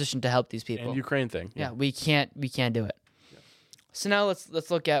not in a position to help these people. And Ukraine thing. Yeah, we can't do it. Yeah. So now let's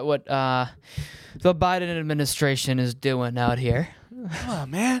look at what the Biden administration is doing out here. Oh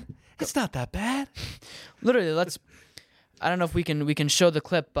man, it's not that bad. Literally, I don't know if we can show the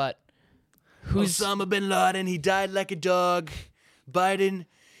clip, but who's Osama bin Laden? He died like a dog. Biden,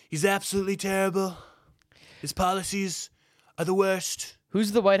 he's absolutely terrible. His policies are the worst.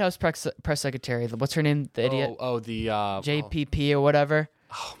 who's the White House press secretary? What's her name? The idiot. The JPP or whatever.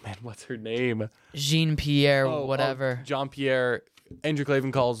 Oh man, what's her name? Jean Pierre, whatever. Jean Pierre. Andrew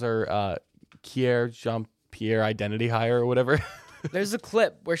Clavin calls her Jean Pierre Identity Hire or whatever. There's a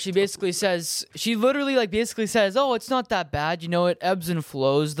clip where she literally basically says, "Oh, it's not that bad. You know, it ebbs and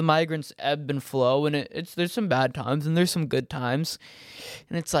flows. The migrants ebb and flow, and there's some bad times and there's some good times."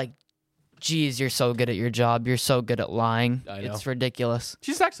 And it's like, geez, you're so good at your job. You're so good at lying. I know. It's ridiculous.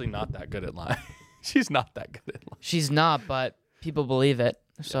 She's actually not that good at lying. She's not that good at lying. She's not, but people believe it.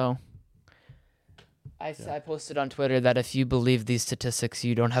 So I posted on Twitter that if you believe these statistics,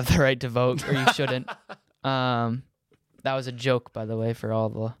 you don't have the right to vote, or you shouldn't. That was a joke, by the way, for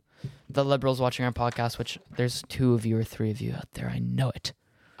all the liberals watching our podcast, which there's 2 of you or 3 of you out there. I know it.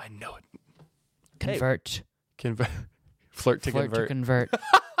 I know it. Convert. Convert. Flirt to Flirt convert. to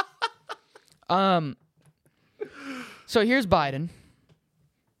convert. So here's Biden,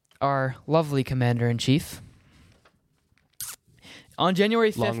 our lovely commander-in-chief. On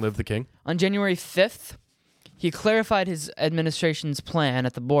January 5th, Long live the king. On January 5th, he clarified his administration's plan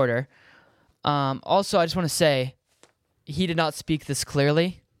at the border. Also, I just want to say, he did not speak this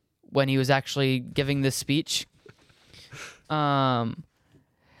clearly when he was actually giving this speech.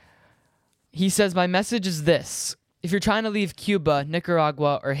 He says, "My message is this. If you're trying to leave Cuba,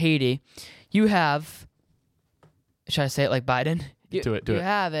 Nicaragua, or Haiti, you have..." Should I say it like Biden? Do it. You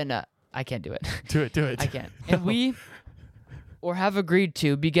have an... I can't do it. Do it. I can't. And we... or have agreed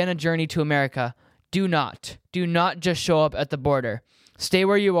to begin a journey to America. Do not just show up at the border. Stay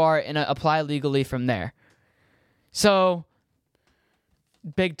where you are and apply legally from there. So,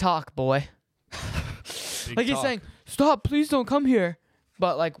 big talk, boy. He's saying, stop, please don't come here.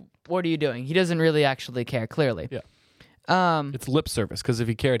 But like, what are you doing? He doesn't really actually care, clearly. Yeah. It's lip service, because if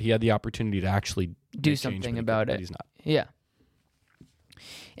he cared, he had the opportunity to actually do something about it. But he's not. Yeah.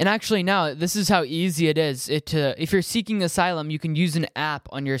 And actually now, this is how easy it is. If you're seeking asylum, you can use an app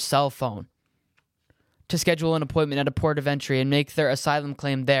on your cell phone to schedule an appointment at a port of entry and make their asylum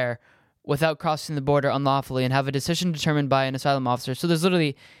claim there without crossing the border unlawfully and have a decision determined by an asylum officer. So there's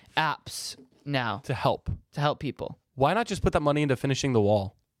literally apps now To help. people. Why not just put that money into finishing the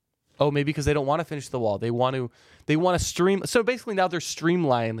wall? Oh, maybe because they don't want to finish the wall. They want to stream. So basically now they're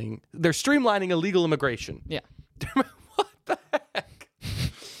streamlining illegal immigration. Yeah. What the heck?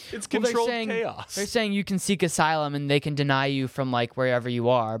 It's controlled chaos. They're saying you can seek asylum and they can deny you from like wherever you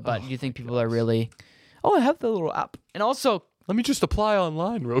are, but you think people are really, I have the little app. And also, let me just apply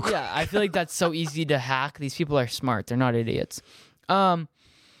online real quick. yeah, I feel like that's so easy to hack. These people are smart. They're not idiots. And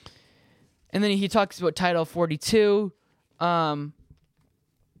then he talks about Title 42.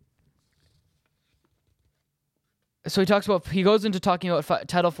 So he goes into talking about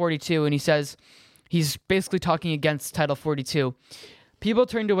Title 42, and he says he's basically talking against Title 42. People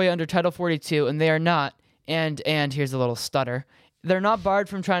turned away under Title 42, and they are not, and here's a little stutter, they're not barred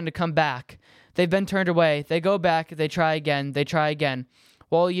from trying to come back. They've been turned away. They go back. They try again.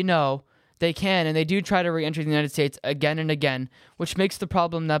 Well, they can, and they do try to re-enter the United States again and again, which makes the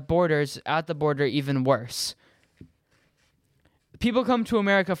problem at the border even worse. People come to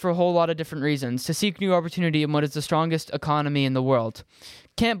America for a whole lot of different reasons, to seek new opportunity in what is the strongest economy in the world.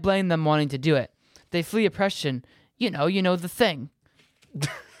 Can't blame them wanting to do it. They flee oppression. You know the thing.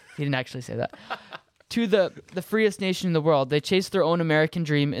 He didn't actually say that. To the freest nation in the world. They chase their own American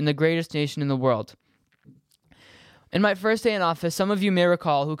dream in the greatest nation in the world. In my first day in office, some of you may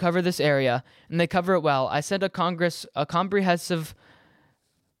recall who cover this area, and they cover it well. I sent a comprehensive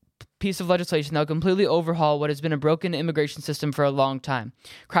piece of legislation that will completely overhaul what has been a broken immigration system for a long time,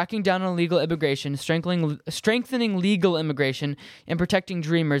 cracking down on illegal immigration, strengthening legal immigration, and protecting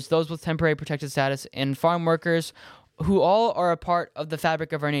dreamers, those with temporary protected status, and farm workers, who all are a part of the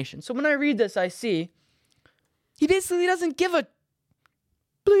fabric of our nation. So when I read this, I see he basically doesn't give a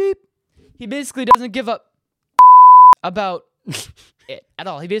bleep. He basically doesn't give a about it at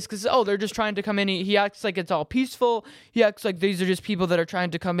all. He basically says, oh, they're just trying to come in. He acts like it's all peaceful. He acts like these are just people that are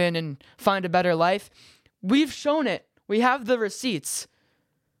trying to come in and find a better life. We've shown it. We have the receipts.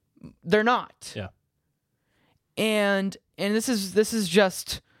 They're not. Yeah. And this is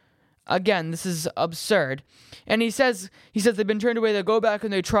just, again, this is absurd. And he says they've been turned away, they go back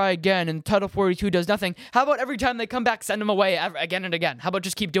and they try again, and Title 42 does nothing. How about every time they come back, send them away again and again? How about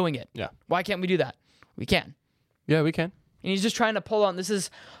just keep doing it? Yeah. Why can't we do that? We can. Yeah, we can. And he's just trying to pull on, this is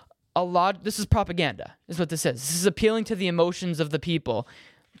propaganda, is what this is. This is appealing to the emotions of the people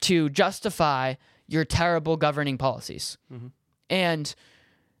to justify your terrible governing policies. Mm-hmm. And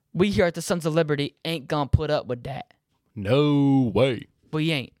we here at the Sons of Liberty ain't gonna put up with that. No way.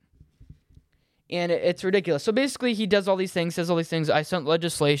 We ain't. And it's ridiculous. So basically, he does all these things, says all these things. I sent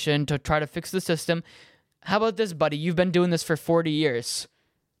legislation to try to fix the system. How about this, buddy? You've been doing this for 40 years,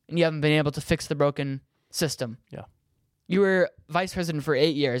 and you haven't been able to fix the broken system. Yeah. You were vice president for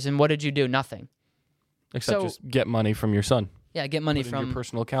 8 years, and what did you do? Nothing. Except just get money from your son. Yeah, get money from your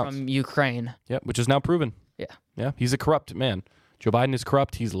personal accounts. From Ukraine. Yeah, which is now proven. Yeah. Yeah, he's a corrupt man. Joe Biden is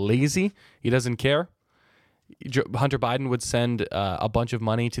corrupt. He's lazy. He doesn't care. Hunter Biden would send a bunch of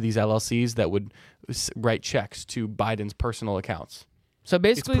money to these LLCs that would write checks to Biden's personal accounts. So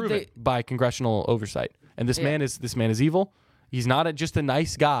basically, it's proven by congressional oversight. And this man is evil. He's not just a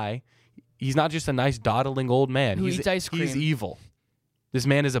nice guy. He's not just a nice dawdling old man. Who eats ice cream. He's evil. This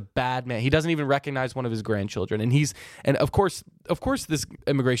man is a bad man. He doesn't even recognize one of his grandchildren. And of course this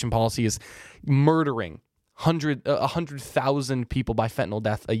immigration policy is murdering 100,000 people by fentanyl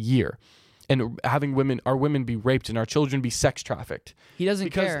death a year, and having our women be raped and our children be sex trafficked. He doesn't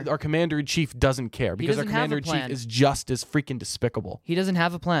care. Because our commander-in-chief doesn't care. Because our commander-in-chief is just as freaking despicable. He doesn't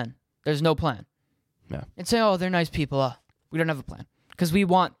have a plan. There's no plan. Yeah. And say, oh, they're nice people. We don't have a plan. Because we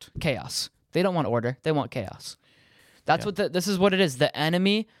want chaos. They don't want order. They want chaos. That's what this is what it is. The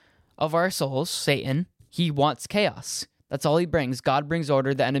enemy of our souls, Satan, he wants chaos. That's all he brings. God brings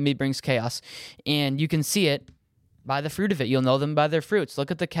order. The enemy brings chaos. And you can see it by the fruit of it. You'll know them by their fruits. Look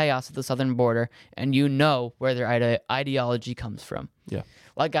at the chaos at the southern border, and you know where their ideology comes from. Yeah.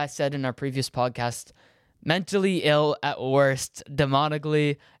 Like I said in our previous podcast, mentally ill at worst,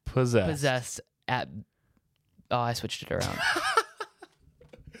 demonically possessed at... Oh, I switched it around.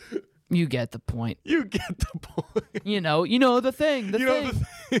 You get the point. You get the point. You know the thing. Know the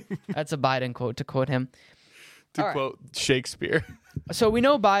thing. That's a Biden quote, to quote him. To quote Shakespeare. So we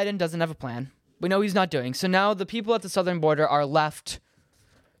know Biden doesn't have a plan. We know he's not doing. So now the people at the southern border are left.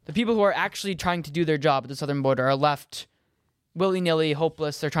 The people who are actually trying to do their job at the southern border are left willy-nilly,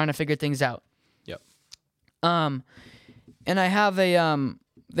 hopeless. They're trying to figure things out. Yep. And I have they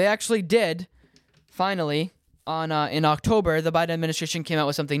actually did, finally, in October, the Biden administration came out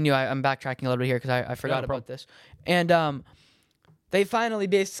with something new. I'm backtracking a little bit here because I forgot about this. And they finally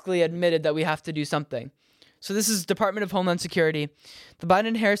basically admitted that we have to do something. So this is Department of Homeland Security. The Biden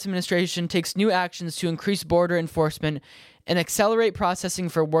and Harris administration takes new actions to increase border enforcement and accelerate processing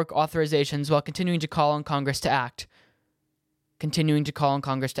for work authorizations while continuing to call on Congress to act.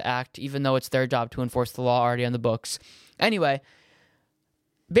 Even though it's their job to enforce the law already on the books. Anyway,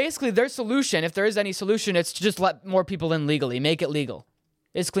 basically their solution, if there is any solution, it's to just let more people in legally. Make it legal.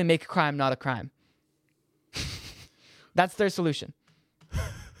 Basically make a crime not a crime. That's their solution.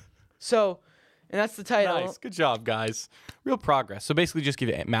 So... And that's the title. Nice. Good job, guys. Real progress. So basically just give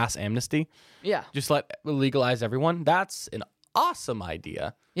it mass amnesty. Yeah. Just legalize everyone. That's an awesome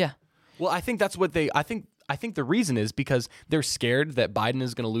idea. Yeah. Well, I think that's what I think the reason is because they're scared that Biden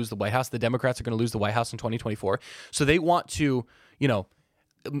is going to lose the White House. The Democrats are going to lose the White House in 2024. So they want to,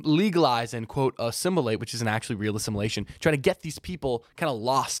 legalize and, quote, assimilate, which isn't actually real assimilation, trying to get these people kind of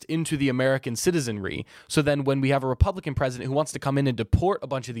lost into the American citizenry. So then when we have a Republican president who wants to come in and deport a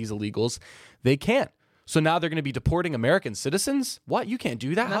bunch of these illegals, they can't. So now they're going to be deporting American citizens? What? You can't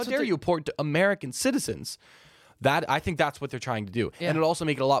do that? How dare you deport American citizens? I think that's what they're trying to do. Yeah. And it'll also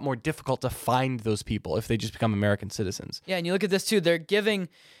make it a lot more difficult to find those people if they just become American citizens. Yeah, and you look at this too. They're giving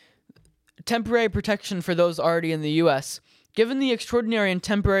temporary protection for those already in the U.S., Given the extraordinary and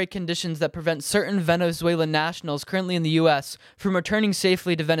temporary conditions that prevent certain Venezuelan nationals currently in the U.S. from returning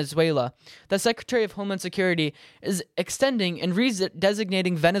safely to Venezuela, the Secretary of Homeland Security is extending and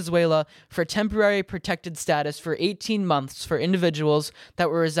redesignating Venezuela for temporary protected status for 18 months for individuals that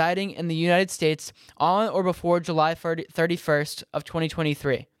were residing in the United States on or before July 31st of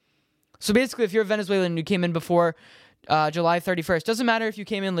 2023. So basically, if you're a Venezuelan and you came in before July 31st. Doesn't matter if you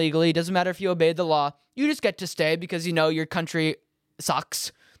came in legally. Doesn't matter if you obeyed the law. You just get to stay because you know your country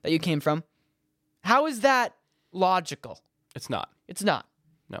sucks that you came from. How is that logical? It's not. It's not.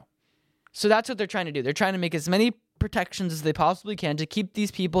 No. So that's what they're trying to do. They're trying to make as many protections as they possibly can to keep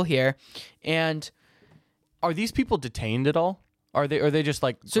these people here. And are these people detained at all? Are they just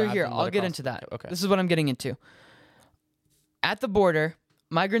like... So here, I'll get into that. Okay. This is what I'm getting into. At the border,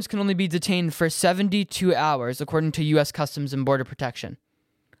 migrants can only be detained for 72 hours, according to U.S. Customs and Border Protection.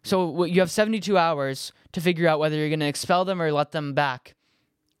 So you have 72 hours to figure out whether you're going to expel them or let them back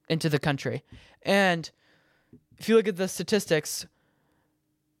into the country. And if you look at the statistics,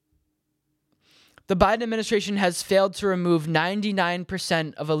 the Biden administration has failed to remove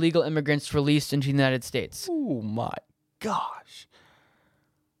 99% of illegal immigrants released into the United States. Oh, my gosh.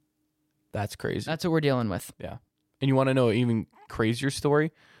 That's crazy. That's what we're dealing with. Yeah. And you want to know an even crazier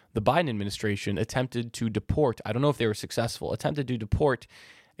story? The Biden administration attempted to deport, I don't know if they were successful, attempted to deport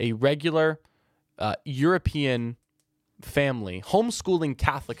a regular European family, homeschooling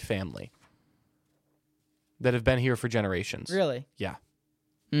Catholic family that have been here for generations. Really? Yeah.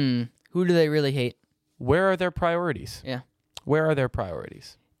 Who do they really hate? Where are their priorities? Yeah. Where are their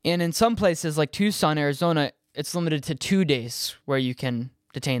priorities? And in some places like Tucson, Arizona, it's limited to 2 days where you can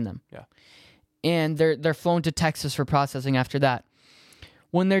detain them. Yeah. And they're flown to Texas for processing after that.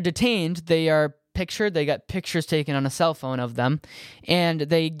 When they're detained, they are pictured. They got pictures taken on a cell phone of them, and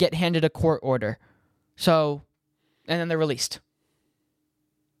they get handed a court order. So, and then they're released.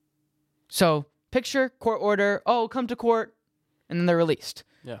 So, picture, court order, oh, come to court, and then they're released.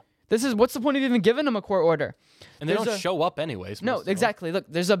 Yeah. What's the point of even giving them a court order? And they don't show up anyways. No, exactly. Look,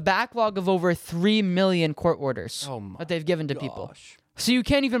 there's a backlog of over 3 million court orders that they've given to people. So you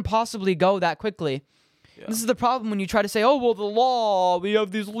can't even possibly go that quickly. Yeah. This is the problem when you try to say, oh, well, the law, we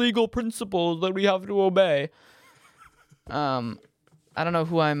have these legal principles that we have to obey. I don't know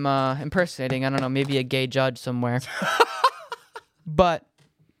who I'm impersonating. I don't know, maybe a gay judge somewhere. But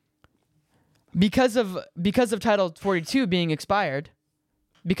because of Title 42 being expired,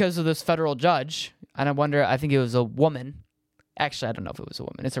 because of this federal judge, and I think it was a woman. Actually, I don't know if it was a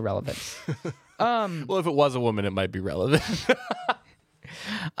woman. It's irrelevant. Well, if it was a woman, it might be relevant.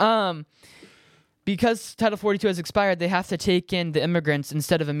 Because Title 42 has expired, they have to take in the immigrants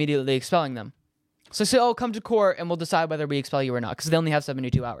instead of immediately expelling them. So say, oh, come to court and we'll decide whether we expel you or not, because they only have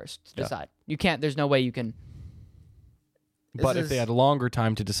 72 hours to decide. You can't, there's no way you can. But if they had a longer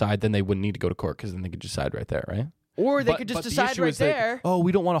time to decide, then they wouldn't need to go to court, because then they could decide right there, right? Or they could just decide right there. Oh,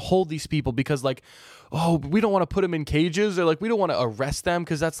 we don't want to hold these people because, like, oh, we don't want to put them in cages, or like we don't want to arrest them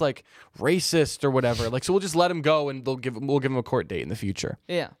because that's like racist or whatever. Like, so we'll just let them go and we'll give them a court date in the future.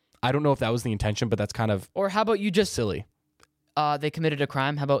 Yeah. I don't know if that was the intention, but that's kind of Or how about you just silly. They committed a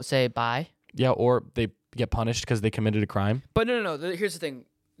crime. How about say bye? Yeah, or they get punished because they committed a crime. But no. Here's the thing.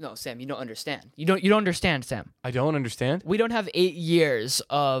 No, Sam, you don't understand. You don't understand, Sam. I don't understand. We don't have 8 years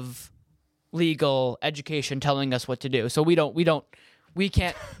of legal education telling us what to do. So we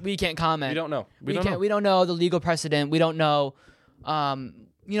can't comment. We don't know. We don't know the legal precedent. We don't know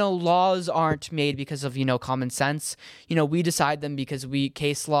laws aren't made because of, common sense. We decide them because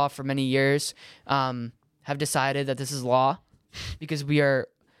case law for many years have decided that this is law because we are,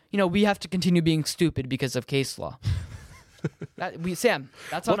 we have to continue being stupid because of case law. Sam,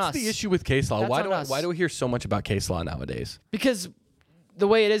 that's on us. What's the issue with case law? That's Why do we hear so much about case law nowadays? Because the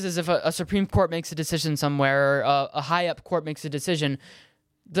way it is if a Supreme Court makes a decision somewhere, or a high-up court makes a decision,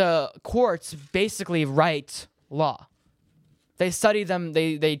 the courts basically write law. They study them.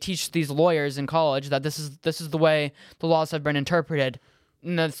 They teach these lawyers in college that this is the way the laws have been interpreted,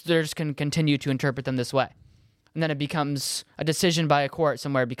 and they're just going to continue to interpret them this way. And then it becomes a decision by a court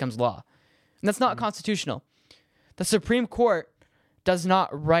somewhere, becomes law. And that's not constitutional. The Supreme Court does not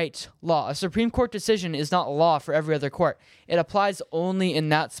write law. A Supreme Court decision is not law for every other court. It applies only in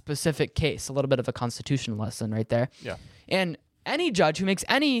that specific case. A little bit of a constitution lesson right there. Yeah. And any judge who makes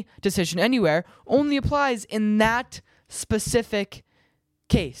any decision anywhere only applies in that specific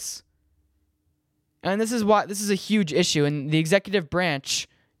case. And this is why this is a huge issue, and the executive branch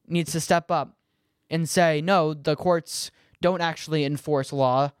needs to step up and say, no, the courts don't actually enforce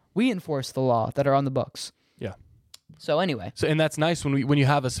law. We enforce the law that are on the books. Yeah. So anyway, So and that's nice when you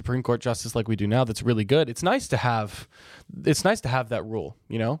have a Supreme Court justice like we do now. That's really good. It's nice to have that rule.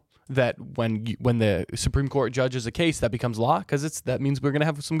 You know, that when the Supreme Court judges a case, that becomes law because that means we're going to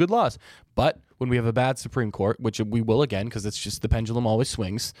have some good laws. But when we have a bad Supreme Court, which we will again because it's just the pendulum always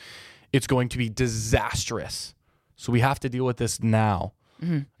swings, it's going to be disastrous. So we have to deal with this now.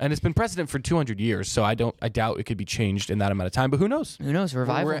 And it's been precedent for 200 years, so I doubt it could be changed in that amount of time. But who knows? who knows?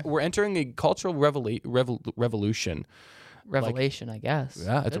 Revival, We're entering a cultural revolution. revelation, I guess.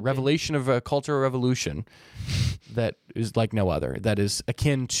 Yeah, it's a revelation of a cultural revolution that is like no other. That is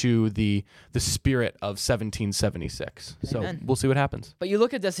akin to the spirit of 1776. Amen. So we'll see what happens. But you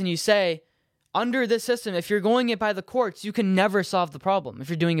look at this and you say, under this system, if you're going it by the courts, you can never solve the problem if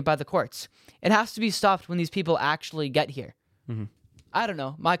you're doing it by the courts. It has to be stopped when these people actually get here. I don't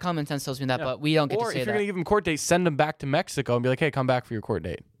know. My common sense tells me that, but we don't get to Or say if you're that. going to give them court dates, send them back to Mexico and be like, hey, come back for your court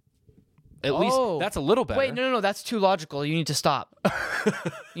date. At least that's a little better. Wait, no. That's too logical. You need to stop.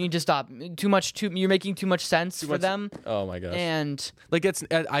 You need to stop. You're making too much sense for them. Oh my gosh. And Like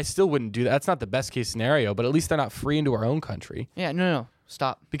I still wouldn't do that. That's not the best case scenario, but at least they're not free into our own country. yeah, no.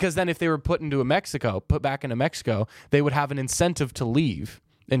 Stop. Because then if they were put back into Mexico, they would have an incentive to leave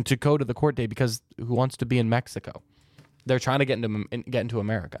and to go to the court date because who wants to be in Mexico? They're trying to get into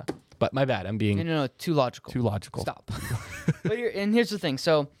America. But my bad, I'm being No. Too logical. too logical. Stop. And here's the thing.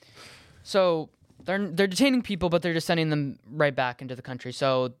 So they're detaining people, but they're just sending them right back into the country.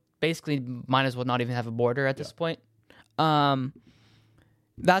 So basically, might as well not even have a border at this point.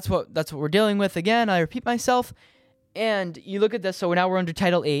 That's what we're dealing with. Again, I repeat myself. And you look at this. So now we're under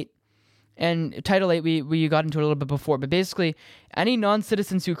Title 8. And Title 8, we got into it a little bit before. But basically, any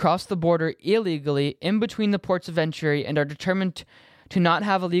non-citizens who cross the border illegally in between the ports of entry and are determined to not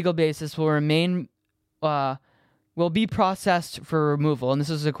have a legal basis will be processed for removal. And this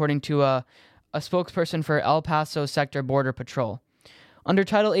is according to a spokesperson for El Paso Sector Border Patrol. Under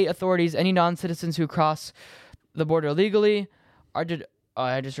Title 8 authorities, any non-citizens who cross the border illegally I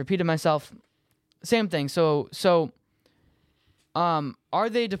just repeated myself. Same thing. So are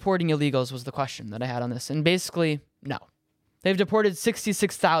they deporting illegals was the question that I had on this. And basically, no. They've deported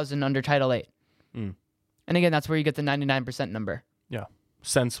 66,000 under Title 8. And again, that's where you get the 99% number. Yeah.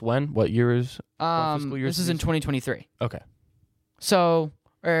 Since when? What year is? What fiscal year This is in 2023. Okay. So,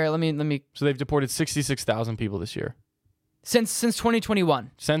 let me. So they've deported 66,000 people this year. Since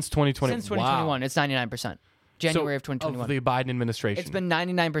 2021. Since 2020. Since 2021, it's 99%. January of So, 2021. of the Biden administration. It's been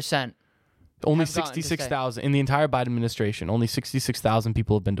 99%. only have gotten to 66,000 in the entire Biden administration. Only 66,000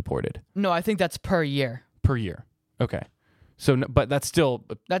 people have been deported No, I think that's per year. per year. Okay. So, but that's still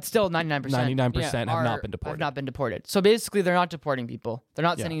 99%. 99% have not been Have deported. not been deported. So basically, they're not deporting people. They're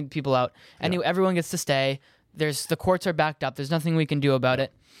not sending people out. Anyway, everyone gets to stay. The courts are backed up. There's nothing we can do about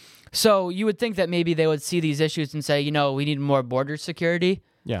it. So you would think that maybe they would see these issues and say, we need more border security.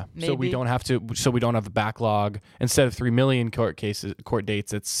 Yeah. So we Maybe. don't have to. So we don't have a backlog. Instead of 3 million court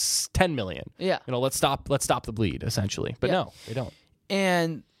dates, it's 10 million. Yeah. Let's stop the bleed essentially. But no, they don't.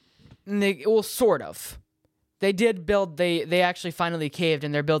 And sort of. They did build. They actually finally caved,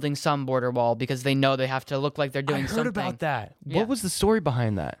 and they're building some border wall because they know they have to look like they're doing something. I heard about that. Yeah. What was the story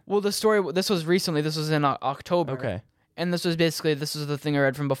behind that? Well, the story. This was recently. This was in October. Okay. And this was the thing I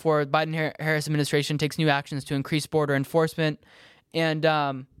read from before. Biden-Harris administration takes new actions to increase border enforcement, and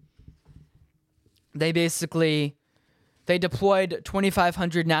they deployed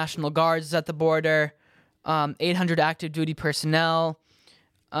 2,500 National Guards at the border, 800 active duty personnel.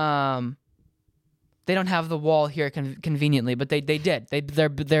 They don't have the wall here conveniently, but they did.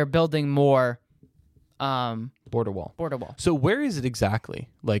 They're building more Border wall. border wall. So where is it exactly?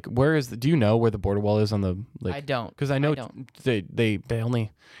 Like, do you know where the border wall is on the? Like, I don't. Because I know don't. it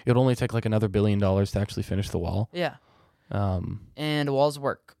would only take like another $1 billion to actually finish the wall. Yeah. And walls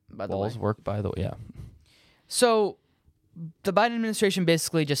work, by the way. Walls work, by the way. Yeah. So the Biden administration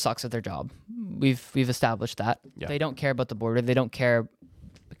basically just sucks at their job. We've established that. Yeah. They don't care about the border. They don't care.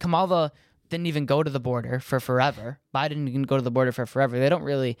 Kamala didn't even go to the border for forever. Biden didn't go to the border for forever. They don't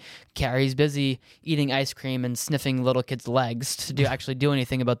really care. He's busy eating ice cream and sniffing little kids' legs to actually do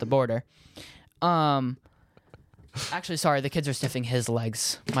anything about the border. Actually, sorry, the kids are sniffing his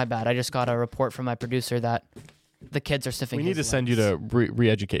legs. My bad. I just got a report from my producer that the kids are sniffing his legs. We need to send you to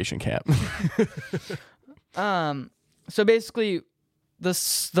re-education camp. So basically,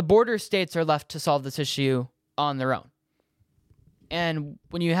 the border states are left to solve this issue on their own. And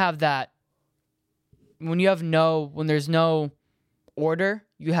when you have that, when there's no order,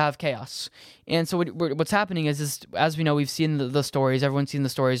 you have chaos. And so what's happening is as we know, we've seen the stories. Everyone's seen the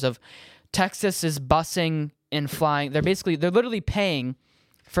stories of Texas is busing and flying. They're literally paying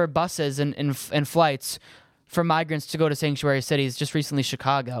for buses and flights for migrants to go to sanctuary cities. Just recently,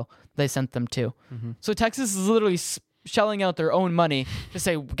 Chicago, they sent them to. So Texas is literally shelling out their own money to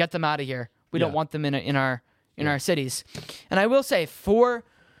say, get them out of here. We don't want them in our cities. And I will say, for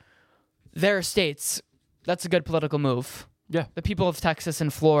their states, that's a good political move. Yeah. The people of Texas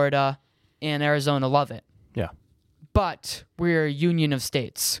and Florida and Arizona love it. Yeah. But we're a union of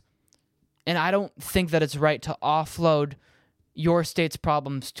states. And I don't think that it's right to offload your state's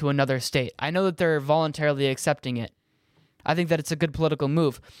problems to another state. I know that they're voluntarily accepting it. I think that it's a good political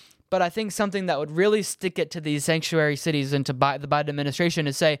move. But I think something that would really stick it to these sanctuary cities and to the Biden administration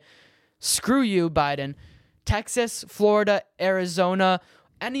is say, screw you, Biden. Texas, Florida, Arizona,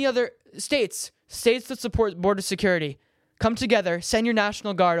 any other states that support border security, come together, send your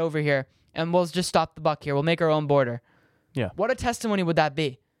National Guard over here, and we'll just stop the buck here. We'll make our own border. Yeah. What a testimony would that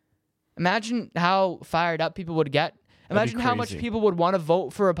be? Imagine how fired up people would get. Imagine how much people would want to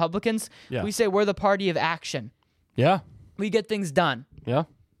vote for Republicans. Yeah. We say we're the party of action. Yeah. We get things done. Yeah.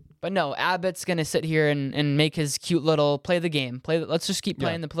 But no, Abbott's going to sit here and make his cute little play the game. Let's just keep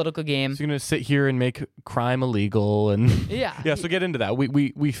playing the political game. So you're going to sit here and make crime illegal and Yeah. yeah, so get into that. We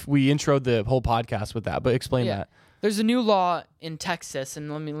introed the whole podcast with that, but explain that. There's a new law in Texas,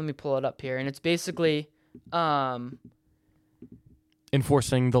 and let me pull it up here, and it's basically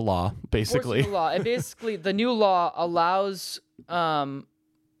Enforcing the law, basically. enforcing the law. It basically, the new law allows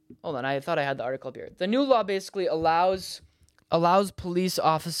hold on, I thought I had the article up here. The new law basically allows police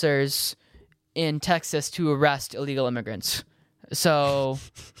officers in Texas to arrest illegal immigrants. So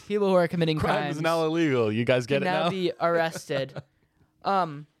people who are committing Crime crimes is now illegal. You guys get can it now now? be arrested.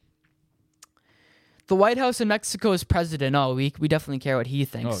 The White House in Mexico's president, we definitely care what he Oh,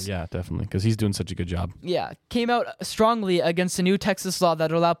 thinks. yeah, definitely, because he's doing such a good job. Yeah, came out strongly against a new Texas law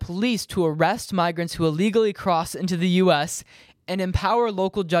that would allow police to arrest migrants who illegally cross into the U.S. and empower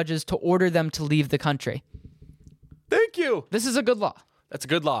local judges to order them to leave the country. Thank you. This is a good law. That's a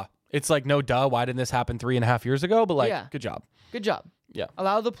good law. It's like, no duh, why didn't this happen 3.5 years ago? But Yeah. good job. Good job. Yeah.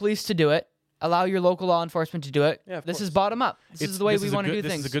 Allow the police to do it. Allow your local law enforcement to do it. Yeah, of this is course. bottom up. This is the way we want to do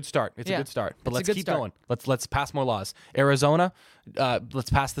This things. is a good start. It's a Yeah. good start. But It's a let's good keep start. going. Let's pass more laws. Arizona,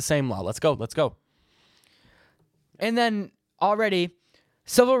 let's pass the same law. Let's go. And then already,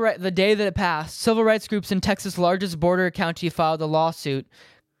 the day that it passed, civil rights groups in Texas' largest border county filed a lawsuit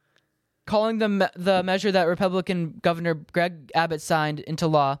calling the measure that Republican Governor Greg Abbott signed into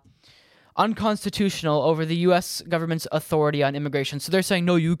law unconstitutional over the U.S. government's authority on immigration. So they're saying,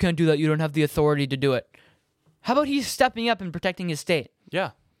 no, you can't do that. You don't have the authority to do it. How about he's stepping up and protecting his state?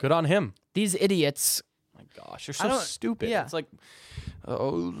 Yeah, good on him. These idiots. My gosh, you're so stupid. yeah. It's like,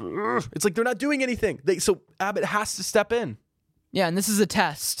 they're not doing anything. So Abbott has to step in. Yeah, and this is a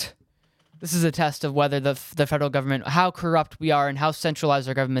test. This is a test of whether the federal government, how corrupt we are and how centralized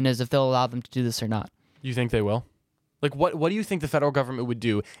our government is, if they'll allow them to do this or not. You think they will? Like, what do you think the federal government would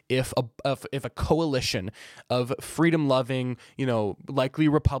do if a coalition of freedom-loving, likely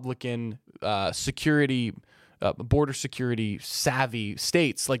Republican, border security savvy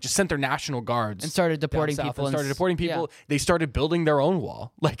states just sent their national guards And started deporting down south people. and started deporting people? Yeah. They started building their own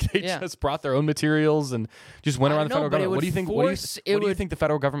wall. They Yeah. just brought their own materials and just went I around the don't know, federal but it government. What would do you think? force- What do you think the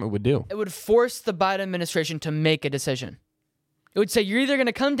federal government would do? It would force the Biden administration to make a decision. It would say, you're either going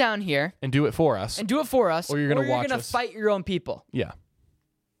to come down here And do it for us? and do it for us, Or you're gonna watch us. fight your own people. Yeah.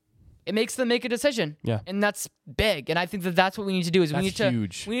 It makes them make a decision. Yeah. And that's big. And I think that that's what we need to do is That's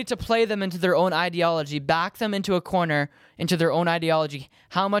huge. we need to play them into their own ideology, back them into a corner, into their own ideology.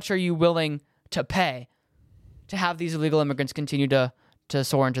 How much are you willing to pay to have these illegal immigrants continue to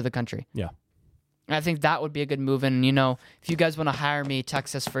soar into the country? Yeah. And I think that would be a good move. And, if you guys want to hire me,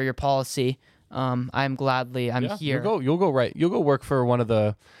 Texas, for your policy, I'm Yeah, here. You'll go right. You'll go work for one of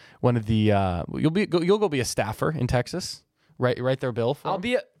the. You'll go be a staffer in Texas. Right there, Bill. For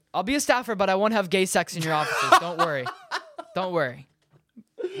him. I'll be a staffer, but I won't have gay sex in your offices. Don't worry. Don't worry.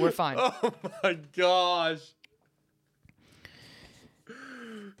 We're fine. Oh my gosh,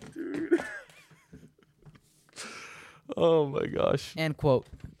 dude. Oh my gosh. End quote.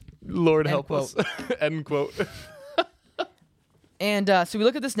 Lord End help quote. us. End quote. And so we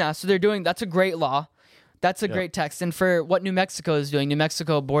look at this now. So that's a great law. That's a great text. And for what New Mexico is doing, New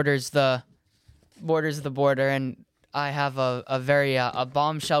Mexico borders the border. And I have a very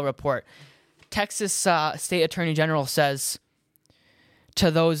bombshell report. Texas State Attorney General says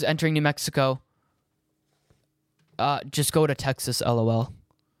to those entering New Mexico, just go to Texas, LOL.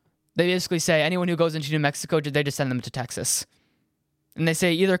 They basically say anyone who goes into New Mexico, they just send them to Texas. And they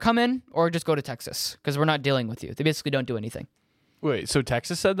say either come in or just go to Texas because we're not dealing with you. They basically don't do anything. Wait, so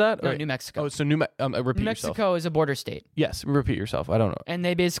Texas said that? No, Or- New Mexico. Oh, so repeat New yourself. Mexico is a border state, Yes, repeat yourself. I don't know. and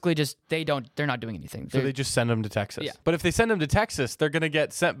they basically just they're not doing anything. So They're- they just send them to Texas. Yeah. But if they send them to Texas, they're going to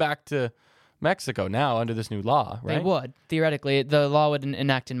get sent back to Mexico now under this new law, right? They would theoretically. The law would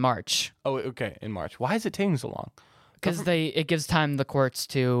enact in March Oh, okay, in March. Why is it taking so long? because it gives time the courts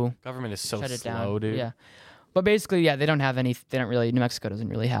to Government is so shut it slow, down. dude. Yeah, but basically, yeah, they don't have any. They don't really. New Mexico doesn't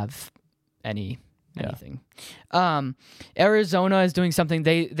really have anything. Arizona is doing something.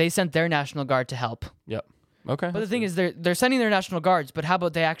 They sent their National Guard to help. Yep. Okay. But the thing is, they're sending their National Guards. But how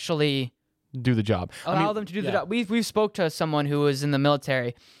about they actually do the job. allow them to do the yeah. job? We've spoke to someone who was in the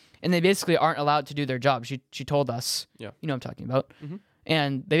military, and they basically aren't allowed to do their job. She told us. Yeah. You know what I'm talking about. Mhm.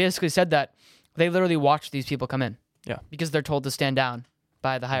 And they basically said that they literally watch these people come in. Yeah. Because they're told to stand down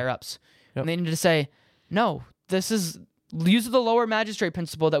by the higher ups. Yep. And they need to say, no, use the lower magistrate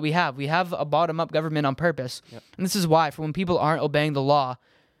principle that we have. We have a bottom-up government on purpose. Yep. And this is why, for when people aren't obeying the law,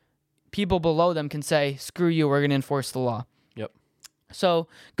 people below them can say, screw you, we're going to enforce the law. Yep. So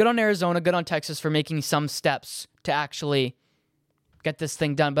good on Arizona, good on Texas for making some steps to actually get this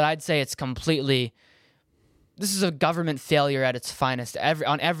thing done. But I'd say it's this is a government failure at its finest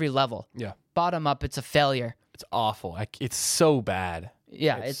on every level. Yeah. Bottom up, it's a failure. It's awful. It's so bad.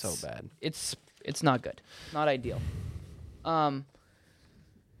 Yeah, It's so bad. It's not good. Not ideal. And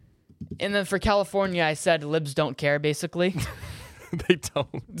then for California, I said libs don't care basically They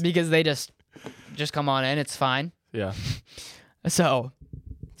don't. because they just come on in. It's fine. Yeah. So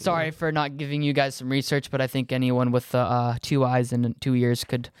sorry for not giving you guys some research, but I think anyone with 2 eyes and 2 ears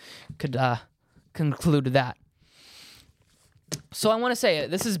could conclude that. So I want to say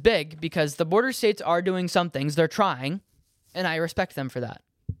this is big because the border states are doing some things. They're trying, and I respect them for that.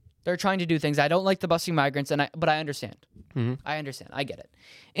 They're trying to do things. I don't like the busing migrants, but I understand. Mm-hmm. I understand. I get it.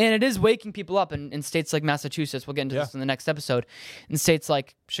 And it is waking people up in states like Massachusetts. We'll get into this in the next episode. In states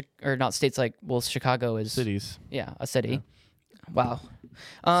like, Chicago is... Cities. Yeah, a city. Yeah. Wow.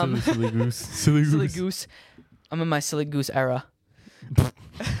 Silly goose. Silly Silly goose. goose. I'm in my silly goose era.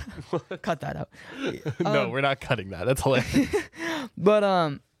 Cut that out. No, we're not cutting that. That's hilarious.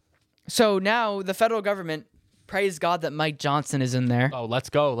 But so now the federal government, praise God that Mike Johnson is in there. Oh, let's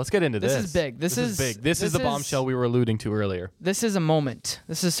go. Let's get into this. This is big. This is big. This is the bombshell we were alluding to earlier. This is a moment.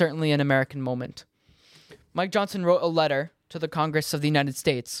 This is certainly an American moment. Mike Johnson wrote a letter to the Congress of the United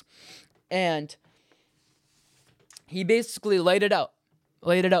States, and he basically laid it out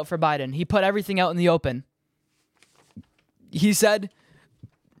for Biden. He put everything out in the open. He said,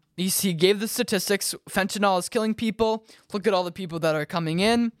 he gave the statistics. Fentanyl is killing people. Look at all the people that are coming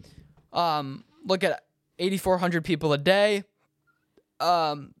in. Look at 8,400 people a day.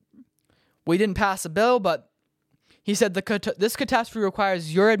 We didn't pass a bill, but he said this catastrophe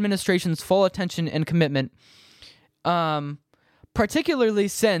requires your administration's full attention and commitment. Particularly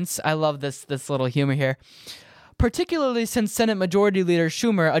since, I love this little humor here. Particularly since Senate Majority Leader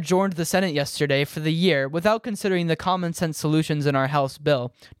Schumer adjourned the Senate yesterday for the year without considering the common sense solutions in our House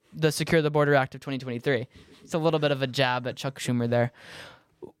bill, the Secure the Border Act of 2023. It's a little bit of a jab at Chuck Schumer there.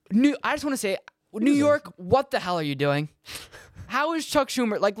 I just want to say, New York, what the hell are you doing? How is Chuck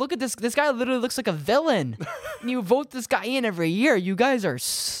Schumer? Like, look at this. This guy literally looks like a villain. And you vote this guy in every year. You guys are...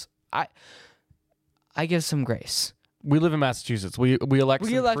 I give some grace. We live in Massachusetts. We elect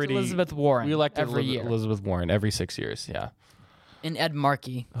Elizabeth Warren. We elect every year. Elizabeth Warren every 6 years. Yeah. And Ed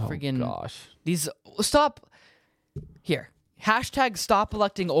Markey. Oh Friggin' gosh. Stop. Here. Hashtag stop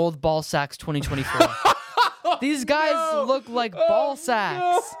electing old ball sacks 2024. These guys look like ball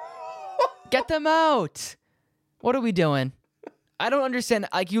sacks. Get them out. What are we doing? I don't understand.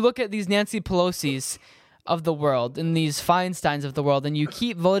 Like, you look at these Nancy Pelosi's of the world and these Feinsteins of the world, and you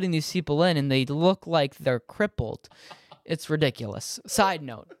keep voting these people in, and they look like they're crippled. It's ridiculous. Side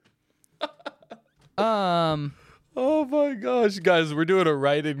note. Oh my gosh, guys, we're doing a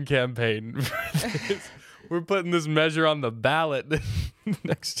write-in campaign. We're putting this measure on the ballot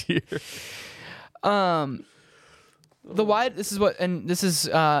next year. This is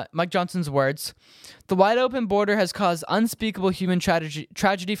Mike Johnson's words. The wide open border has caused unspeakable human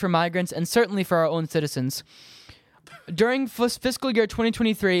tragedy for migrants and certainly for our own citizens. During fiscal year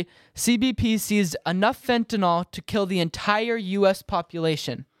 2023, CBP seized enough fentanyl to kill the entire U.S.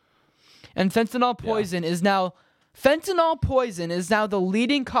 population. And fentanyl poison is now the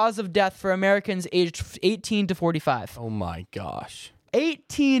leading cause of death for Americans aged 18 to 45. Oh my gosh.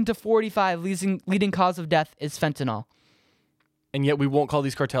 18 to 45 leading cause of death is fentanyl. And yet we won't call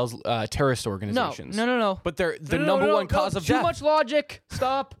these cartels terrorist organizations. No. But they're the number one cause of death. Too much logic.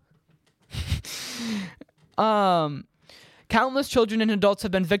 Stop. Countless children and adults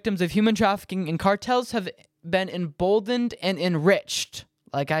have been victims of human trafficking, and cartels have been emboldened and enriched.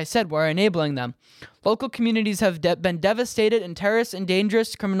 Like I said, we're enabling them. Local communities have been devastated, and terrorists and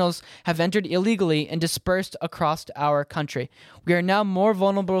dangerous criminals have entered illegally and dispersed across our country. We are now more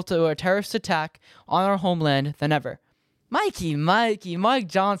vulnerable to a terrorist attack on our homeland than ever. Mike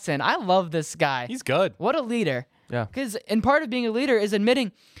Johnson. I love this guy. He's good. What a leader. Yeah. Because, and part of being a leader is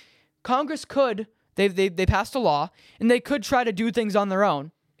admitting Congress could, they passed a law, and they could try to do things on their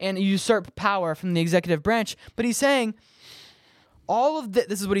own and usurp power from the executive branch. But he's saying, all of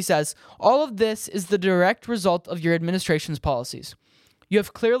this is what he says. All of this is the direct result of your administration's policies. You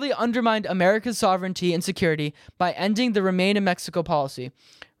have clearly undermined America's sovereignty and security by ending the Remain in Mexico policy,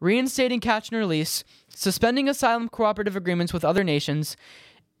 reinstating catch and release, suspending asylum cooperative agreements with other nations,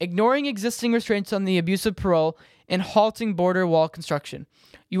 ignoring existing restraints on the abuse of parole, and halting border wall construction.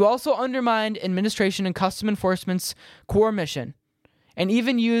 You also undermined administration and custom enforcement's core mission, and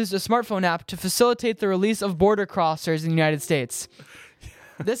even used a smartphone app to facilitate the release of border crossers in the United States.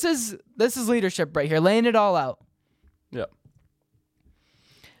 This is leadership right here, laying it all out. Yeah.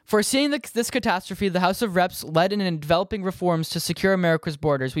 Foreseeing this catastrophe, the House of Reps led in developing reforms to secure America's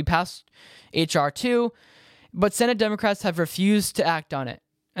borders. We passed H.R. 2, but Senate Democrats have refused to act on it.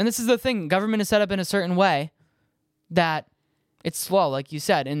 And this is the thing. Government is set up in a certain way that it's slow, like you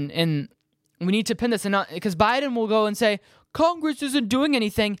said. And we need to pin this, and not because Biden will go and say, Congress isn't doing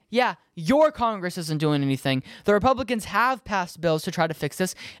anything. Yeah, your Congress isn't doing anything. The Republicans have passed bills to try to fix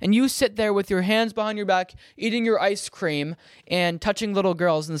this, and you sit there with your hands behind your back, eating your ice cream and touching little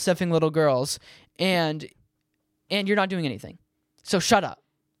girls and sniffing little girls, and you're not doing anything. So shut up.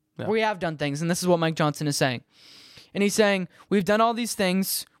 Yeah. We have done things, and this is what Mike Johnson is saying. And he's saying, we've done all these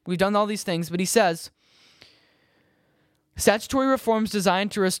things, but he says, statutory reforms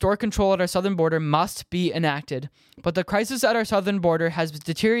designed to restore control at our southern border must be enacted, but the crisis at our southern border has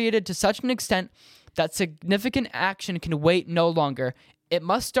deteriorated to such an extent that significant action can wait no longer. It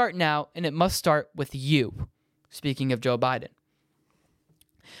must start now, and it must start with you. Speaking of Joe Biden.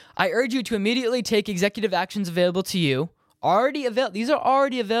 I urge you to immediately take executive actions available to you. These are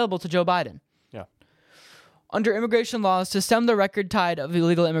already available to Joe Biden. Yeah. Under immigration laws to stem the record tide of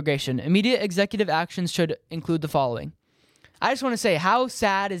illegal immigration. Immediate executive actions should include the following. I just want to say, how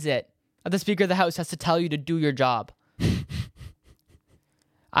sad is it that the Speaker of the House has to tell you to do your job?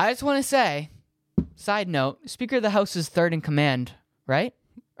 I just want to say, side note, Speaker of the House is third in command, right?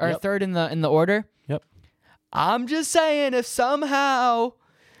 Or Yep. third in the order? Yep. I'm just saying, if somehow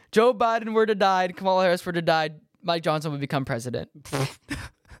Joe Biden were to die and Kamala Harris were to die, Mike Johnson would become president.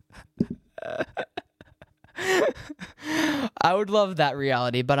 I would love that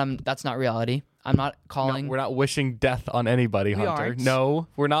reality, but that's not reality. I'm not calling. No, we're not wishing death on anybody, We Hunter. aren't. No,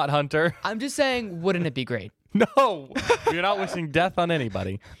 we're not, Hunter. I'm just saying, wouldn't it be great? No, we're not wishing death on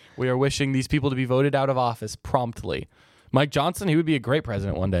anybody. We are wishing these people to be voted out of office promptly. Mike Johnson, he would be a great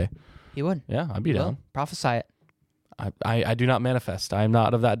president one day. He would. Yeah, I'd be down. Prophesy it. I do not manifest. I am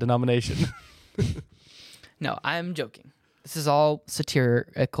not of that denomination. No, I'm joking. This is all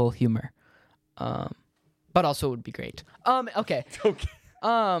satirical humor. But also it would be great. Okay. Okay.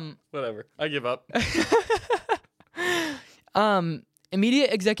 Whatever. I give up.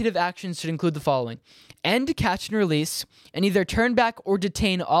 Immediate executive actions should include the following. End catch and release, and either turn back or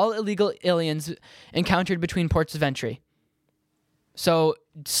detain all illegal aliens encountered between ports of entry. So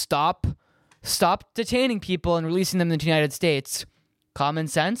stop detaining people and releasing them into the United States. Common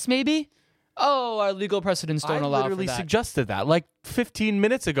sense, maybe? Oh, our legal precedents don't allow for that. I literally suggested that like 15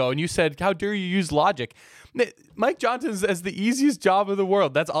 minutes ago, and you said, how dare you use logic? Mike Johnson has the easiest job in the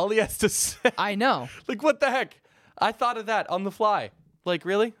world. That's all he has to say. I know. Like, what the heck? I thought of that on the fly. Like,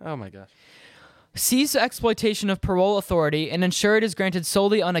 really? Oh, my gosh. Cease exploitation of parole authority and ensure it is granted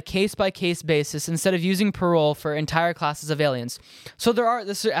solely on a case-by-case basis instead of using parole for entire classes of aliens. So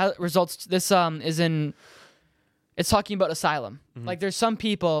it's talking about asylum. Mm-hmm. Like, there's some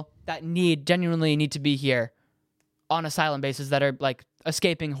people that genuinely need to be here on asylum basis that are like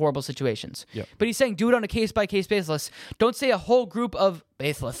escaping horrible situations. Yep. But he's saying do it on a case-by-case basis. Don't say a whole group of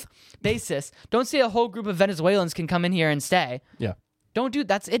basis. Don't say a whole group of Venezuelans can come in here and stay. Yeah. Don't do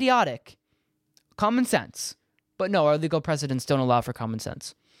that's idiotic. Common sense. But no, our legal precedents don't allow for common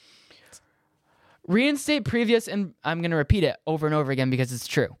sense. Reinstate previous, and I'm going to repeat it over and over again because it's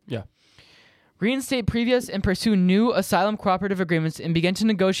true. Yeah. Reinstate previous and pursue new asylum cooperative agreements and begin to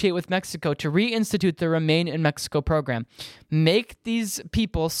negotiate with Mexico to reinstitute the Remain in Mexico program. Make these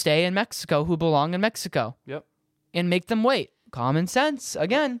people stay in Mexico who belong in Mexico. Yep. And make them wait. Common sense,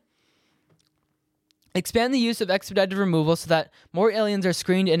 again. Expand the use of expedited removal so that more aliens are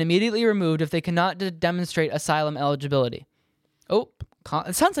screened and immediately removed if they cannot demonstrate asylum eligibility. Oh,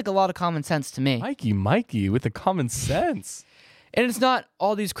 It sounds like a lot of common sense to me. Mikey with the common sense. And it's not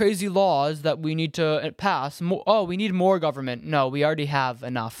all these crazy laws that we need to pass. We need more government. No, we already have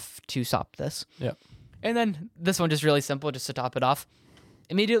enough to stop this. Yep. And then this one just really simple, just to top it off.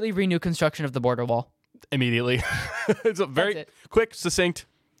 Immediately renew construction of the border wall. Immediately. It's a very quick, succinct.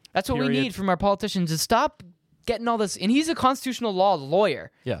 That's what we need from our politicians, is stop getting all this. And he's a constitutional law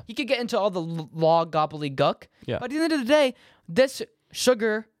lawyer. Yeah. He could get into all the law gobbledygook. Yeah. But at the end of the day, this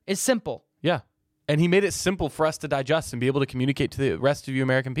sugar is simple. Yeah. And he made it simple for us to digest and be able to communicate to the rest of you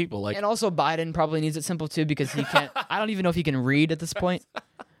American people. And also Biden probably needs it simple too, because he can't. I don't even know if he can read at this point.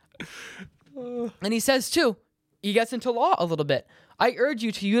 And he says too, he gets into law a little bit. I urge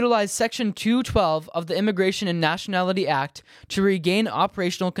you to utilize Section 212 of the Immigration and Nationality Act to regain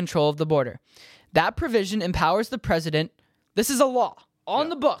operational control of the border. That provision empowers the president. This is a law on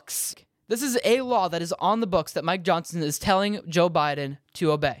the books. This is a law that is on the books that Mike Johnson is telling Joe Biden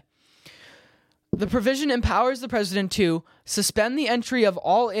to obey. The provision empowers the president to suspend the entry of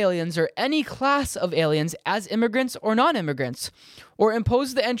all aliens or any class of aliens as immigrants or non-immigrants, or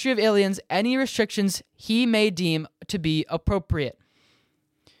impose the entry of aliens any restrictions he may deem to be appropriate.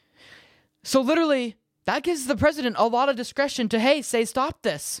 So literally, that gives the president a lot of discretion to, say stop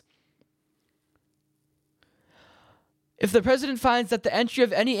this. If the president finds that the entry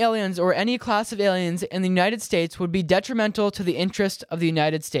of any aliens or any class of aliens in the United States would be detrimental to the interest of the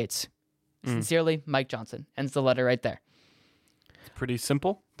United States. Sincerely, Mike Johnson. Ends the letter right there. It's pretty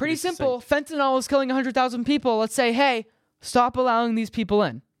simple. Pretty simple. Fentanyl is killing 100,000 people. Let's say, hey, stop allowing these people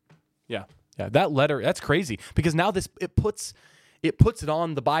in. Yeah. Yeah. That letter, that's crazy. Because now it puts it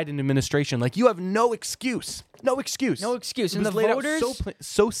on the Biden administration. Like, you have no excuse. No excuse. No excuse. And the laid voters...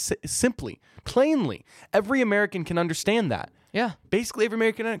 out simply, plainly. Every American can understand that. Yeah. Basically, every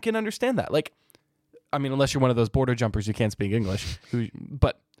American can understand that. Like, I mean, unless you're one of those border jumpers who can't speak English.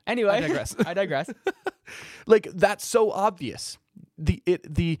 But... Anyway, I digress. Like, that's so obvious.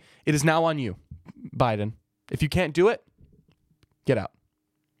 It is now on you, Biden. If you can't do it, get out.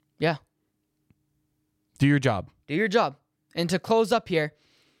 Yeah. Do your job. Do your job. And to close up here.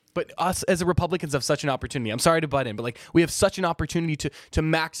 But us as Republicans have such an opportunity. I'm sorry to butt in, but we have such an opportunity to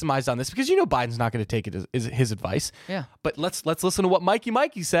maximize on this, because Biden's not going to take it as his advice. Yeah. But let's listen to what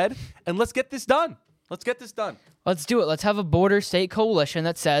Mikey said, and let's get this done. Let's get this done. Let's do it. Let's have a border state coalition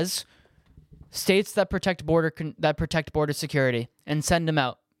that says states that protect border security, and send them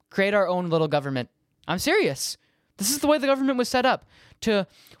out. Create our own little government. I'm serious. This is the way the government was set up.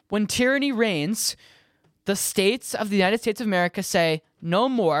 When tyranny reigns, the states of the United States of America say no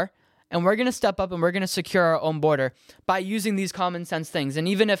more, and we're going to step up and we're going to secure our own border by using these common sense things. And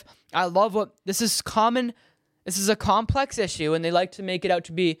even if I love this is a complex issue, and they like to make it out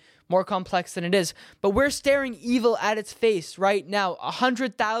to be more complex than it is. But we're staring evil at its face right now.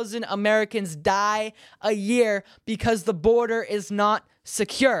 100,000 Americans die a year because the border is not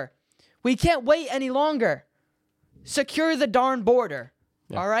secure. We can't wait any longer. Secure the darn border.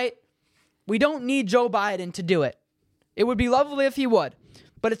 Yeah. All right? We don't need Joe Biden to do it. It would be lovely if he would.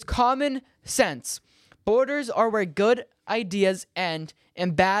 But it's common sense. Borders are where good ideas end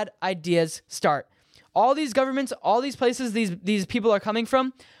and bad ideas start. All these governments, all these places these people are coming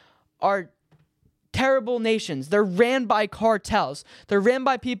from are terrible nations. They're ran by cartels. They're ran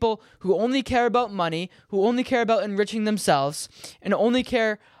by people who only care about money, who only care about enriching themselves, and only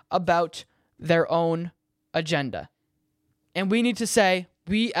care about their own agenda. And we need to say,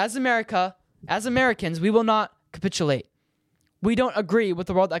 we as Americans, we will not capitulate. We don't agree with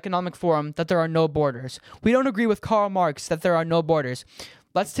the World Economic Forum that there are no borders. We don't agree with Karl Marx that there are no borders.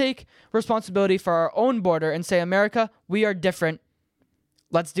 Let's take responsibility for our own border and say, America, we are different.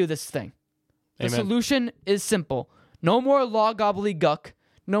 Let's do this thing. Amen. The solution is simple. No more law gobbledygook.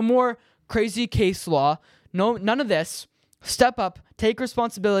 No more crazy case law. No, none of this. Step up, take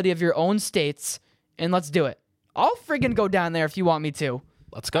responsibility of your own states, and let's do it. I'll friggin' go down there if you want me to.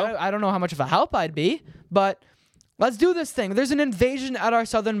 Let's go. I don't know how much of a help I'd be, but let's do this thing. There's an invasion at our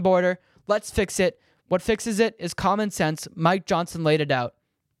southern border. Let's fix it. What fixes it is common sense. Mike Johnson laid it out.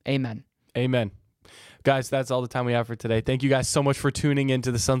 Amen. Amen. Guys, that's all the time we have for today. Thank you guys so much for tuning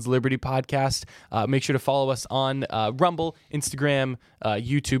into the Sons of Liberty podcast. Make sure to follow us on Rumble, Instagram,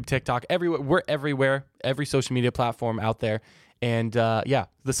 YouTube, TikTok, everywhere. We're everywhere, every social media platform out there. And the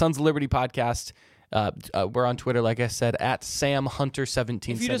Sons of Liberty podcast. We're on Twitter, like I said, at SamHunter1776.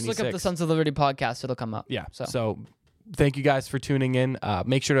 If you just look up the Sons of Liberty podcast, it'll come up. Yeah. So thank you guys for tuning in.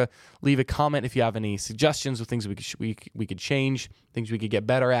 Make sure to leave a comment if you have any suggestions of things we could change, things we could get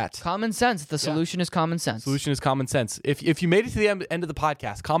better at. Common sense. The solution is common sense. Solution is common sense. If you made it to the end of the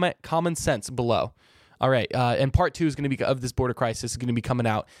podcast, comment common sense below. All right. And part 2 is going to be of this border crisis is going to be coming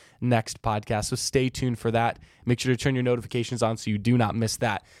out next podcast. So stay tuned for that. Make sure to turn your notifications on so you do not miss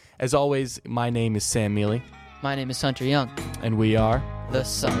that. As always, my name is Sam Mealy. My name is Hunter Young. And we are The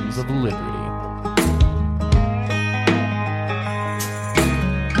Sons of Liberty.